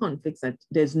are some conflicts that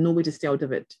there's no way to stay out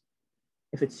of it.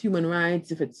 If it's human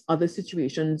rights, if it's other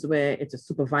situations where it's a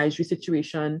supervisory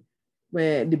situation,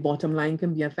 where the bottom line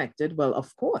can be affected, well,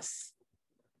 of course.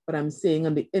 But I'm saying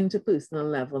on the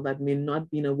interpersonal level that may not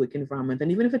be in a work environment,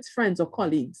 and even if it's friends or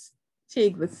colleagues,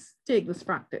 take this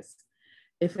practice.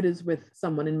 If it is with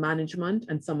someone in management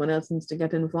and someone else needs to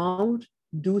get involved,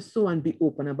 do so and be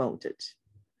open about it.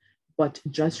 But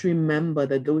just remember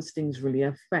that those things really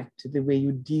affect the way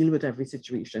you deal with every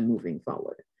situation moving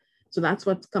forward. So that's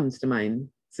what comes to mind,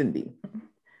 Cindy.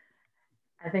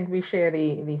 I think we share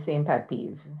the same pet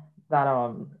peeve, that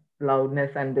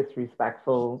loudness and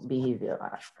disrespectful behavior.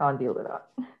 I can't deal with that.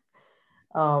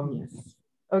 Yes.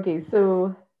 Okay,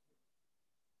 so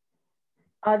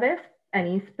are there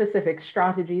any specific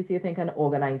strategies you think an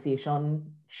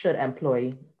organization should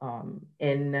employ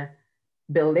in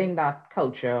building that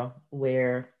culture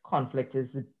where conflict is,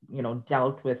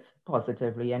 dealt with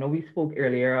positively? I know we spoke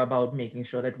earlier about making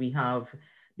sure that we have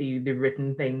the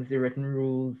written things, the written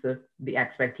rules, the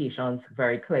expectations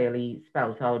very clearly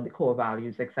spelled out, the core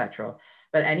values, etc.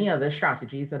 But any other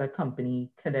strategies that a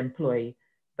company could employ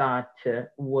that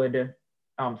would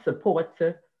support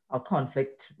a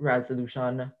conflict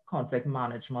resolution, conflict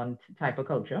management type of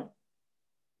culture?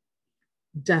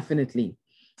 Definitely.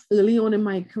 Early on in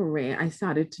my career, I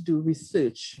started to do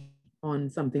research on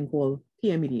something called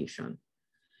peer mediation.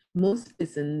 Most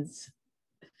persons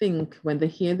think when they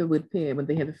hear the word peer, when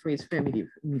they hear the phrase peer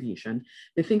mediation,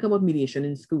 they think about mediation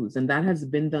in schools, and that has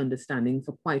been the understanding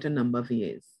for quite a number of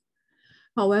years.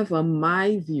 However,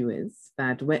 my view is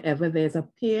that wherever there's a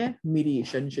peer,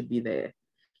 mediation should be there.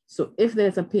 So if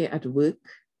there's a peer at work,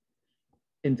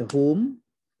 in the home,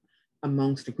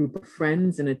 amongst a group of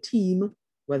friends in a team,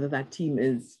 whether that team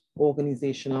is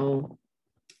organizational,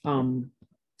 in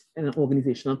an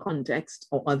organizational context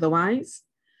or otherwise,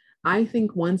 I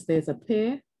think once there's a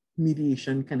peer,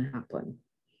 mediation can happen.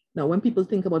 Now, when people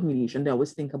think about mediation, they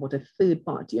always think about a third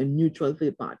party, a neutral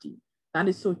third party. That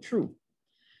is so true.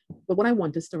 But what I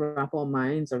want us to wrap our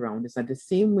minds around is that the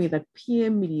same way that peer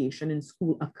mediation in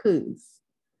school occurs,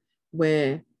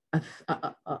 where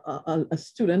a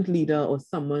student leader or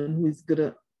someone who is good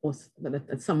at, or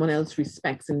that someone else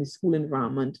respects in the school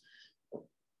environment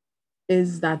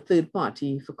is that third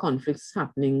party for conflicts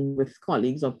happening with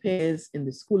colleagues or peers in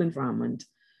the school environment,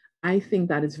 I think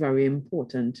that is very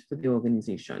important for the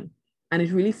organization. And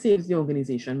it really saves the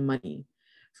organization money.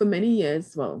 For many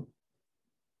years, well,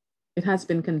 it has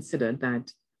been considered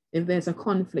that if there's a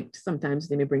conflict, sometimes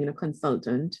they may bring in a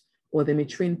consultant or they may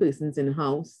train persons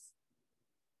in-house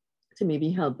to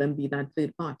maybe help them be that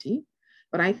third party.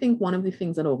 But I think one of the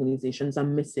things that organizations are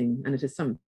missing, and it is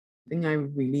something I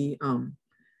really,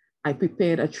 I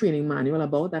prepared a training manual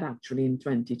about that actually in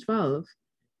 2012,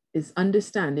 is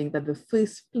understanding that the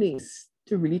first place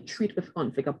to really treat with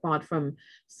conflict, apart from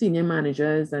senior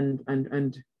managers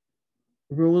and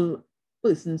role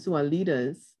persons who are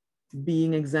leaders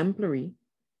being exemplary,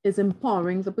 is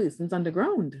empowering the persons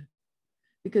underground.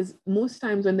 Because most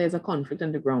times when there's a conflict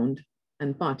underground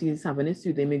and parties have an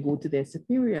issue, they may go to their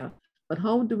superior. But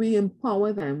how do we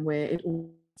empower them where it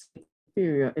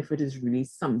superior if it is really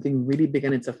something really big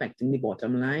and it's affecting the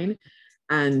bottom line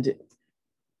and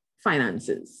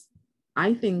finances?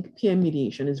 I think peer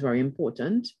mediation is very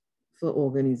important for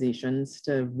organizations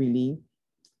to really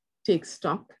take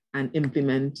stock and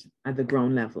implement at the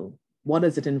ground level. What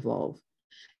does it involve?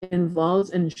 It involves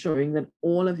ensuring that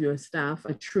all of your staff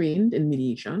are trained in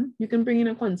mediation. You can bring in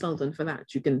a consultant for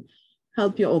that. You can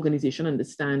help your organization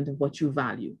understand what you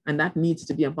value. And that needs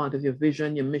to be a part of your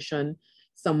vision, your mission,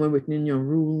 somewhere written in your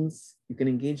rules. You can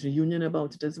engage the union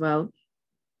about it as well,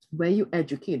 where you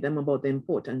educate them about the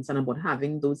importance and about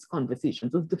having those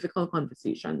conversations, those difficult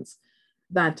conversations,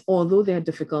 that although they're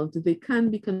difficult, they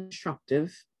can be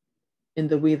constructive in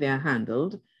the way they are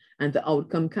handled, and the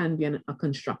outcome can be a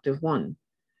constructive one.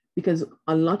 Because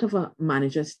a lot of a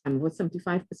manager's time, what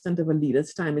 75% of a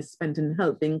leader's time is spent in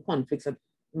helping conflicts at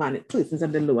persons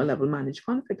at the lower level manage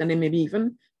conflict, and then maybe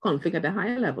even conflict at the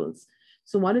higher levels.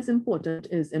 So what is important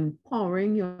is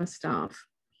empowering your staff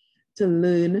to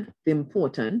learn the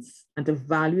importance and to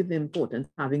value the importance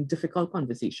of having difficult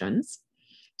conversations,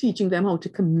 teaching them how to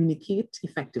communicate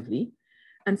effectively,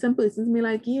 And some persons may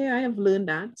like, yeah, I have learned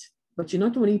that, but you're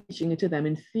not only teaching it to them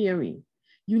in theory.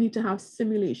 You need to have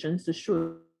simulations to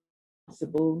show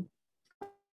possible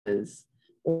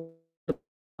or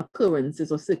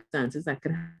occurrences or circumstances that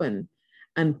can happen,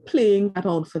 and playing that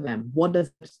out for them. What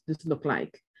does this look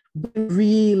like?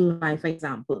 Real life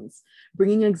examples,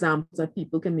 bringing examples that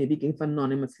people can maybe give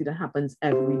anonymously that happens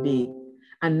every day,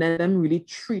 and let them really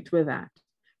treat with that.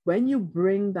 When you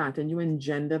bring that and you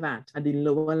engender that at the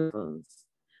lower levels,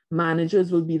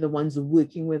 managers will be the ones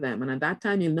working with them. And at that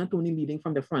time, you're not only leading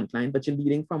from the front line, but you're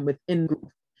leading from within group.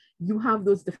 You have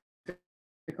those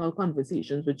difficult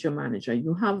conversations with your manager.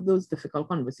 You have those difficult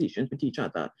conversations with each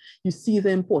other. You see the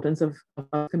importance of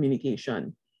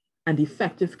communication and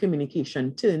effective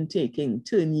communication, turn taking,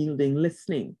 turn yielding,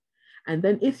 listening. And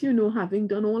then if you know, having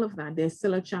done all of that, there's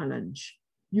still a challenge.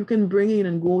 You can bring in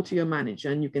and go to your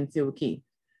manager and you can say, okay,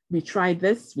 we tried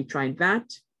this, we tried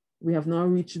that. We have now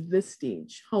reached this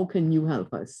stage. How can you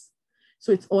help us?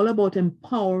 So it's all about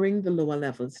empowering the lower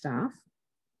level staff.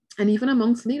 And even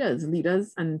amongst leaders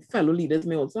and fellow leaders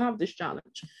may also have this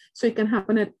challenge. So it can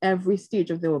happen at every stage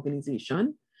of the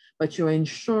organization, but you're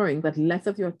ensuring that less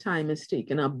of your time is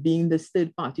taken up being this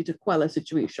third party to quell a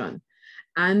situation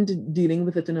and dealing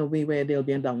with it in a way where there'll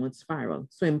be a downward spiral.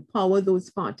 So empower those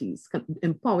parties,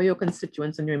 empower your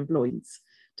constituents and your employees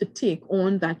to take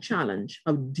on that challenge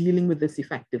of dealing with this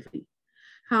effectively.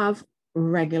 Have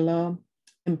regular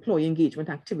employee engagement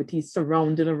activities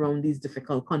surrounded around these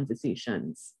difficult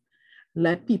conversations.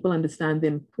 Let people understand the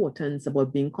importance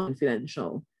about being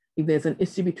confidential. If there's an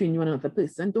issue between you and another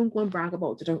person, don't go and brag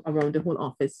about it around the whole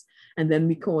office. And then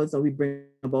we bring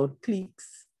about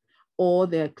cliques, or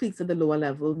there are cliques at the lower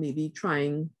level, maybe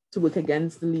trying to work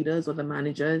against the leaders or the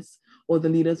managers, or the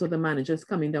leaders or the managers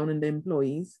coming down on the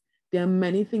employees. There are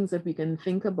many things that we can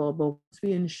think about, but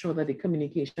we ensure that the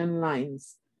communication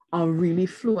lines are really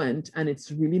fluent and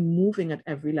it's really moving at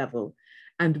every level.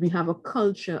 And we have a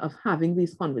culture of having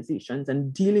these conversations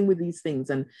and dealing with these things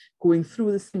and going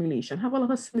through the simulation. Have a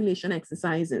lot of simulation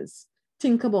exercises.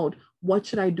 Think about, what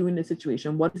should I do in this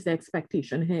situation? What is the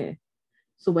expectation here?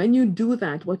 So when you do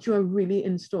that, what you are really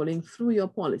installing through your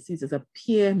policies is a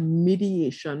peer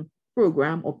mediation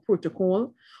program or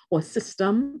protocol or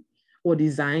system or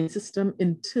design system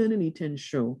internally to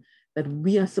ensure that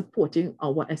we are supporting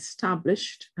our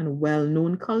established and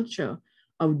well-known culture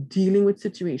of dealing with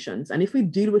situations. And if we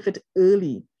deal with it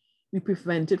early, we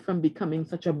prevent it from becoming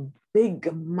such a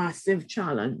big, massive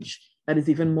challenge that is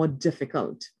even more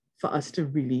difficult for us to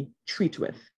really treat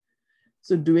with.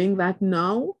 So doing that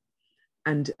now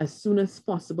and as soon as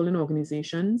possible in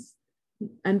organizations,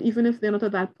 and even if they're not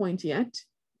at that point yet,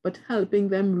 but helping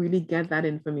them really get that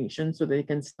information so they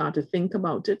can start to think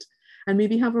about it and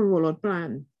maybe have a rollout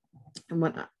plan. And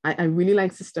what I really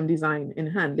like system design in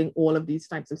handling all of these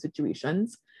types of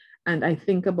situations. And I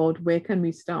think about, where can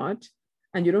we start?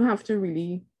 And you don't have to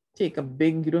really you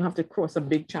don't have to cross a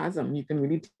big chasm. You can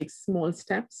really take small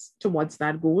steps towards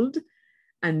that goal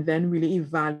and then really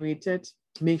evaluate it,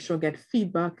 make sure, get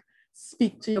feedback,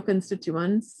 speak to your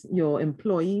constituents, your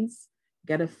employees,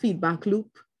 get a feedback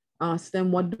loop, ask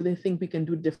them what do they think we can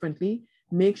do differently,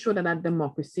 make sure that that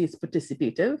democracy is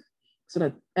participative so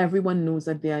that everyone knows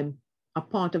that they are a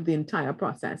part of the entire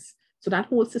process. So that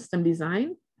whole system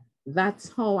design,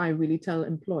 that's how I really tell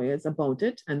employers about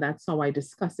it, and that's how I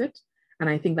discuss it. And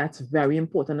I think that's very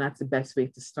important. That's the best way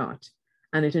to start.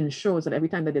 And it ensures that every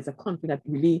time that there's a conflict that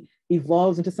really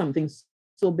evolves into something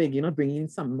so big, you're not bringing in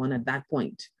someone at that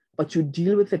point, but you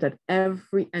deal with it at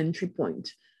every entry point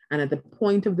and at the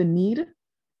point of the need.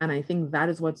 And I think that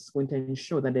is what's going to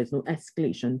ensure that there's no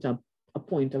escalation to a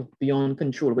point of beyond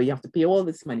control where you have to pay all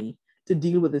this money to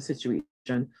deal with the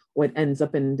situation, or it ends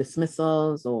up in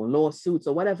dismissals or lawsuits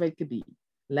or whatever it could be.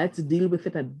 Let's deal with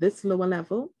it at this lower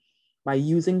level by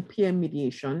using peer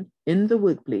mediation in the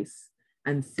workplace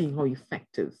and seeing how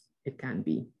effective it can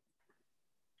be.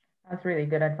 That's really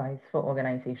good advice for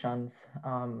organizations.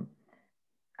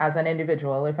 As an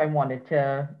individual, if I wanted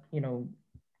to,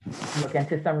 look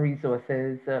into some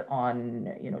resources on,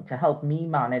 to help me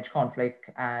manage conflict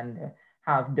and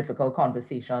have difficult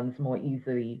conversations more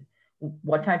easily,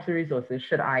 what types of resources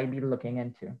should I be looking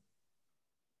into?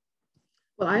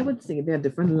 Well, I would say there are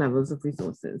different levels of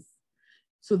resources.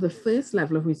 So the first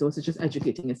level of resource is just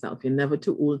educating yourself. You're never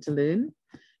too old to learn.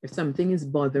 If something is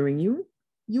bothering you,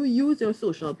 you use your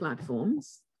social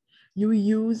platforms, you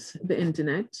use the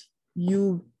internet,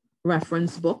 you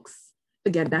reference books to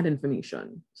get that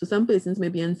information. So some persons may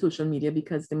be on social media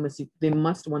because they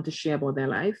must want to share about their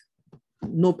life.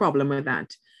 No problem with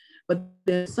that. But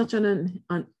there's such an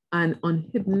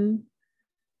unhidden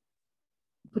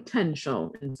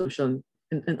potential in social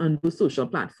and on those social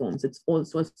platforms, it's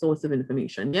also a source of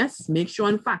information. Yes, make sure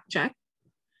and fact check,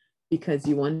 because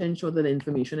you want to ensure that the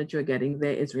information that you're getting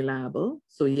there is reliable.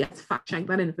 So yes, fact check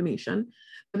that information.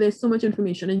 But there's so much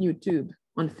information on YouTube,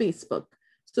 on Facebook,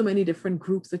 so many different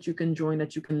groups that you can join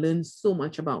that you can learn so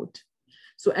much about.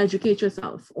 So educate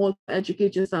yourself, also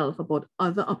educate yourself about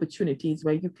other opportunities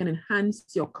where you can enhance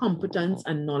your competence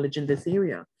and knowledge in this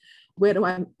area. Where do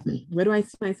I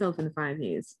see myself in 5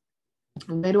 years?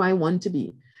 Where do I want to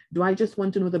be? Do I just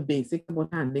want to know the basics about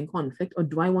handling conflict, or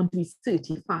do I want to be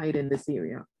certified in this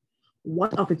area?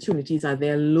 What opportunities are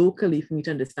there locally for me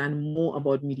to understand more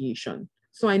about mediation?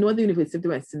 So I know at the University of the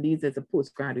West Indies, there's a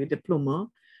postgraduate diploma,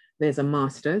 there's a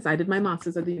master's. I did my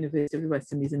master's at the University of the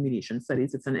West Indies in Mediation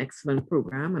Studies. It's an excellent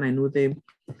program. And I know the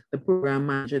program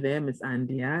manager there, Ms.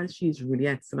 Andia, she's really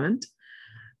excellent.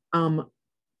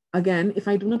 Again, if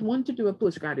I do not want to do a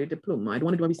postgraduate diploma, I don't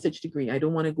want to do a research degree, I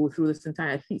don't want to go through this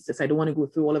entire thesis, I don't want to go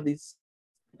through all of these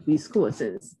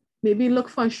courses, maybe look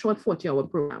for a short 40-hour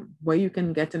program where you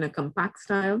can get in a compact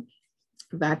style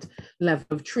that level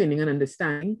of training and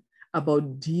understanding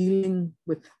about dealing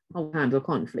with how to handle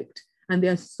conflict. And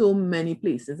there are so many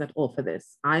places that offer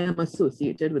this. I am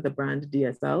associated with the brand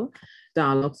DSL,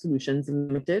 Dialogue Solutions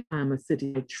Limited. I'm a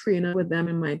certified trainer with them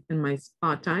in my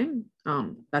part-time.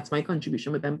 That's my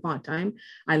contribution with them part-time.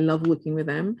 I love working with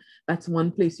them. That's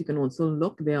one place you can also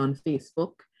look. They're on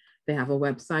Facebook. They have a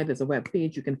website. There's a web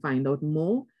page. You can find out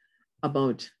more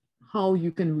about how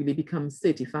you can really become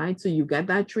certified. So you get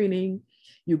that training.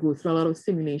 You go through a lot of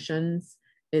simulations.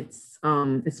 It's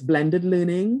blended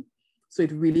learning. So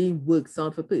it really works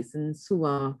out for persons who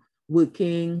are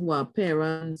working, who are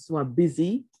parents, who are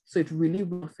busy. So it really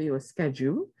works for your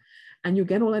schedule. And you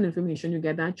get all that information, you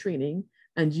get that training,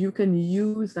 and you can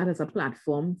use that as a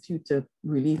platform for you to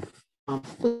really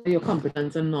put your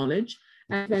competence and knowledge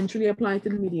and eventually apply to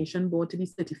the mediation board to be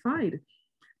certified.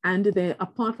 And there,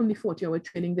 apart from the 40-hour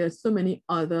training, there's so many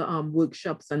other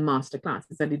workshops and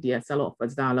masterclasses that the DSL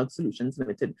offers, Dialogue Solutions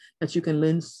Limited, that you can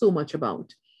learn so much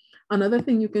about. Another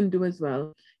thing you can do as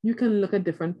well, you can look at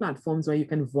different platforms where you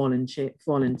can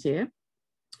volunteer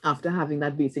after having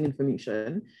that basic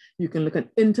information. You can look at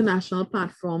international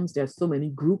platforms. There are so many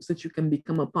groups that you can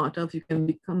become a part of. You can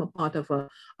become a part of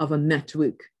a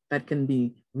network that can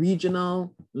be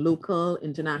regional, local,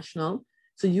 international.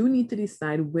 So you need to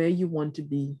decide where you want to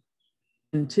be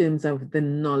in terms of the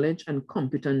knowledge and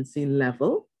competency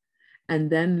level, and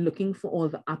then looking for all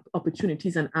the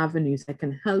opportunities and avenues that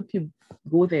can help you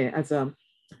go there as a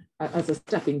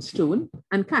stepping stone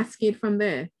and cascade from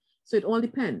there. So it all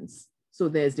depends. So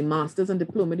there's the master's and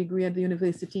diploma degree at the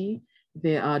university.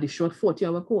 There are the short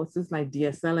 40-hour courses like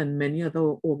DSL and many other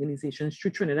organizations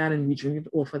through Trinidad and region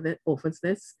offers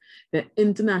this. There are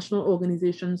international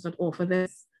organizations that offer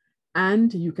this,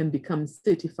 and you can become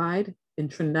certified in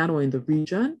Trinidad or in the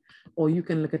region, or you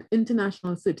can look at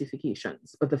international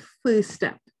certifications. But the first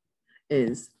step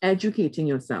is educating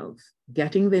yourself,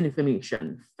 getting the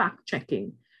information,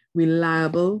 fact-checking,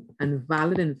 reliable and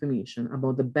valid information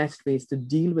about the best ways to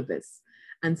deal with this,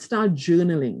 and start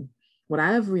journaling. What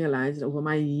I have realized over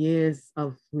my years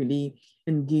of really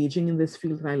engaging in this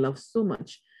field that I love so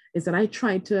much is that I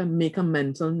try to make a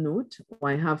mental note, or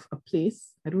I have a place.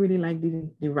 I don't really like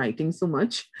the writing so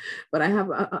much, but I have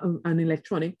an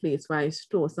electronic place where I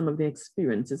store some of the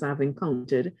experiences I've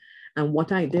encountered and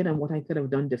what I did and what I could have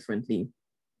done differently.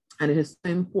 And it is so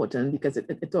important because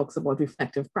it talks about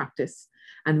reflective practice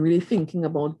and really thinking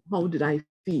about how did I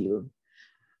feel?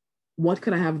 What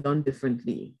could I have done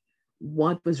differently?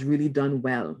 What was really done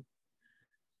well?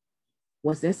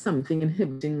 Was there something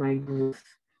inhibiting my growth?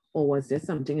 Or was there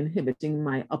something inhibiting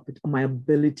my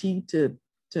ability to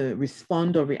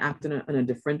respond or react in a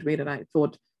different way that I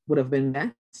thought would have been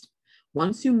best?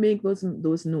 Once you make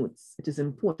those notes, it is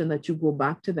important that you go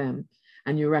back to them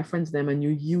and you reference them and you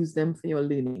use them for your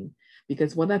learning.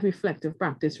 Because what that reflective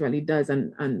practice really does,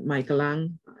 and Michael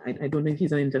Lang, I don't know if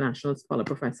he's an international scholar,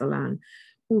 Professor Lang,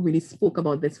 who really spoke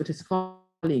about this with his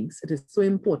colleagues. It is so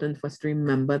important for us to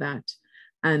remember that.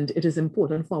 And it is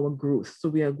important for our growth. So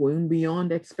we are going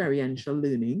beyond experiential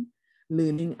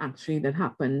learning actually that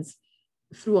happens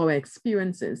through our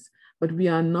experiences, but we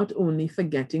are not only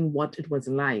forgetting what it was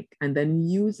like and then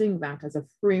using that as a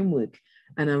framework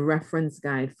and a reference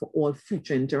guide for all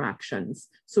future interactions.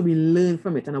 So we learn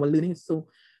from it, and our learning is so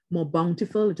more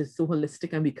bountiful, it is so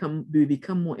holistic, and we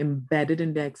become more embedded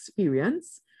in the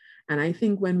experience. And I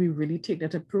think when we really take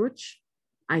that approach,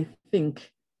 I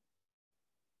think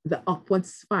the upward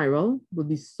spiral will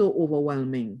be so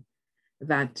overwhelming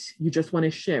that you just want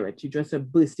to share it. You just are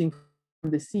bursting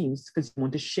from the seams because you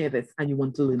want to share this and you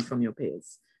want to learn from your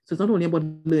peers. So it's not only about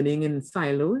learning in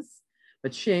silos,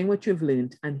 but sharing what you've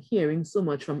learned and hearing so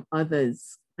much from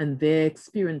others and their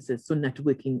experiences. So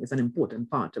networking is an important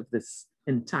part of this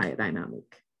entire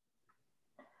dynamic.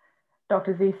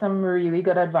 Dr. Z, some really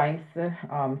good advice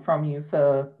from you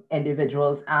for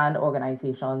individuals and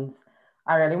organizations.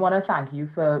 I really want to thank you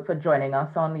for joining us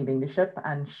on Leading the Ship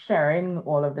and sharing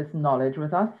all of this knowledge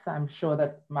with us. I'm sure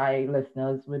that my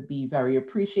listeners would be very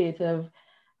appreciative,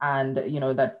 and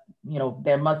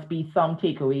there must be some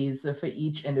takeaways for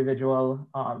each individual,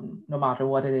 no matter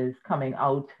what it is, coming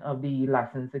out of the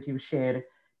lessons that you've shared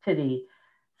today.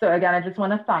 So again, I just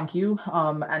want to thank you,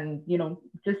 and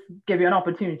just give you an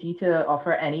opportunity to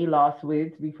offer any last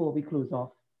words before we close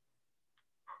off.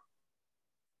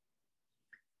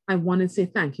 I want to say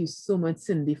thank you so much,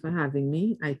 Cindy, for having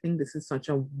me. I think this is such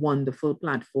a wonderful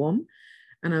platform,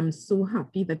 and I'm so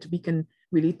happy that we can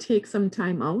really take some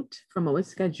time out from our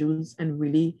schedules and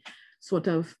really sort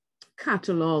of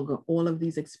catalog all of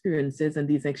these experiences and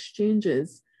these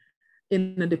exchanges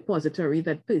in a depository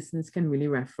that persons can really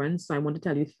reference. So I want to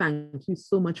tell you, thank you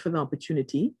so much for the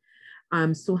opportunity.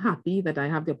 I'm so happy that I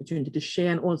have the opportunity to share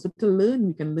and also to learn.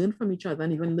 We can learn from each other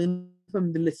and even learn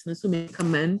from the listeners who may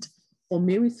comment or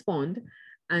may respond.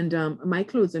 And my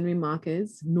closing remark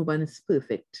is, no one is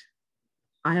perfect.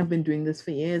 I have been doing this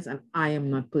for years and I am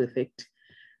not perfect.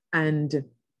 And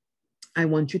I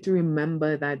want you to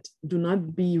remember that do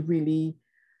not be really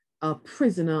a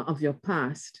prisoner of your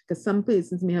past, because some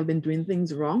persons may have been doing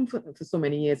things wrong for so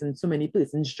many years and so many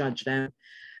persons judge them.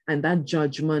 And that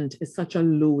judgment is such a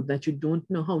load that you don't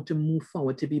know how to move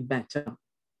forward to be better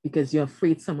because you're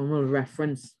afraid someone will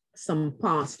reference some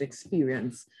past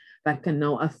experience that can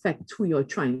now affect who you're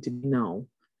trying to be now.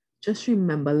 Just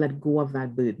remember, let go of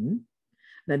that burden,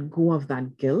 let go of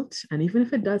that guilt. And even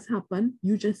if it does happen,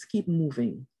 you just keep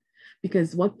moving,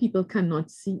 because what people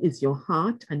cannot see is your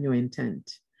heart and your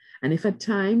intent. And if at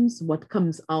times what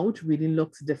comes out really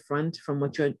looks different from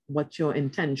what your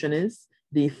intention is,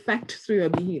 the effect through your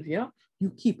behavior,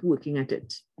 you keep working at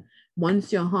it.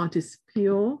 Once your heart is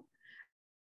pure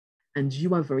and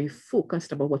you are very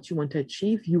focused about what you want to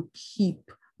achieve, you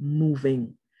keep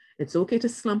moving. It's okay to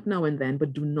slump now and then,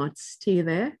 but do not stay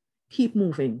there. Keep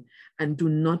moving and do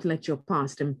not let your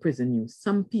past imprison you.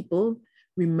 Some people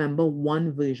remember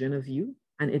one version of you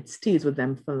and it stays with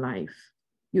them for life.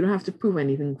 You don't have to prove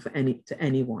anything to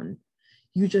anyone.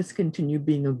 You just continue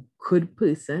being a good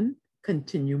person,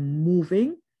 continue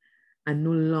moving, and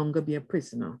no longer be a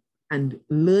prisoner, and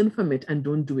learn from it and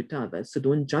don't do it to others. So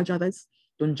don't judge others.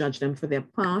 Don't judge them for their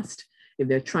past. If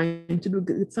they're trying to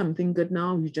do something good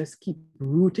now, you just keep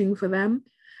rooting for them.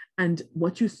 And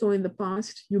what you saw in the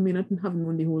past, you may not have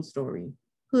known the whole story.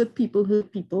 Hurt people,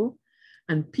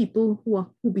 and people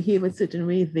who behave a certain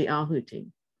way, they are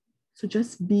hurting. So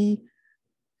just be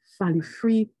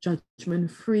value-free,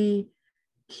 judgment-free,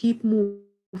 keep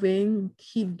moving,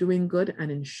 keep doing good,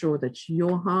 and ensure that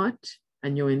your heart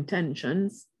and your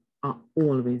intentions are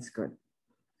always good.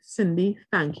 Cindy,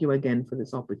 thank you again for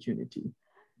this opportunity.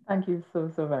 Thank you so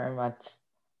very much.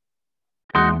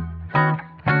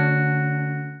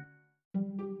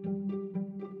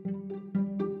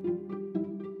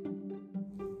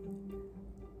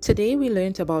 Today we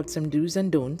learned about some do's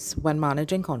and don'ts when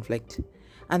managing conflict,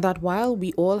 and that while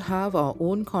we all have our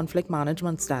own conflict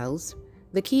management styles,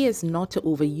 the key is not to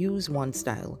overuse one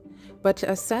style, but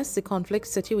to assess the conflict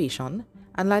situation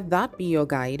and let that be your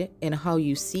guide in how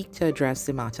you seek to address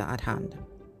the matter at hand.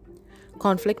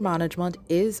 Conflict management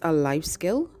is a life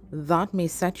skill that may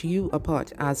set you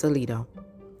apart as a leader.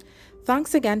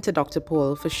 Thanks again to Dr.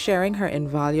 Paul for sharing her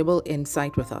invaluable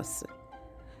insight with us.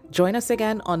 Join us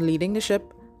again on Leading the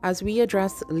Ship as we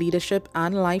address leadership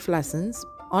and life lessons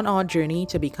on our journey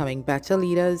to becoming better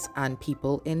leaders and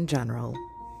people in general.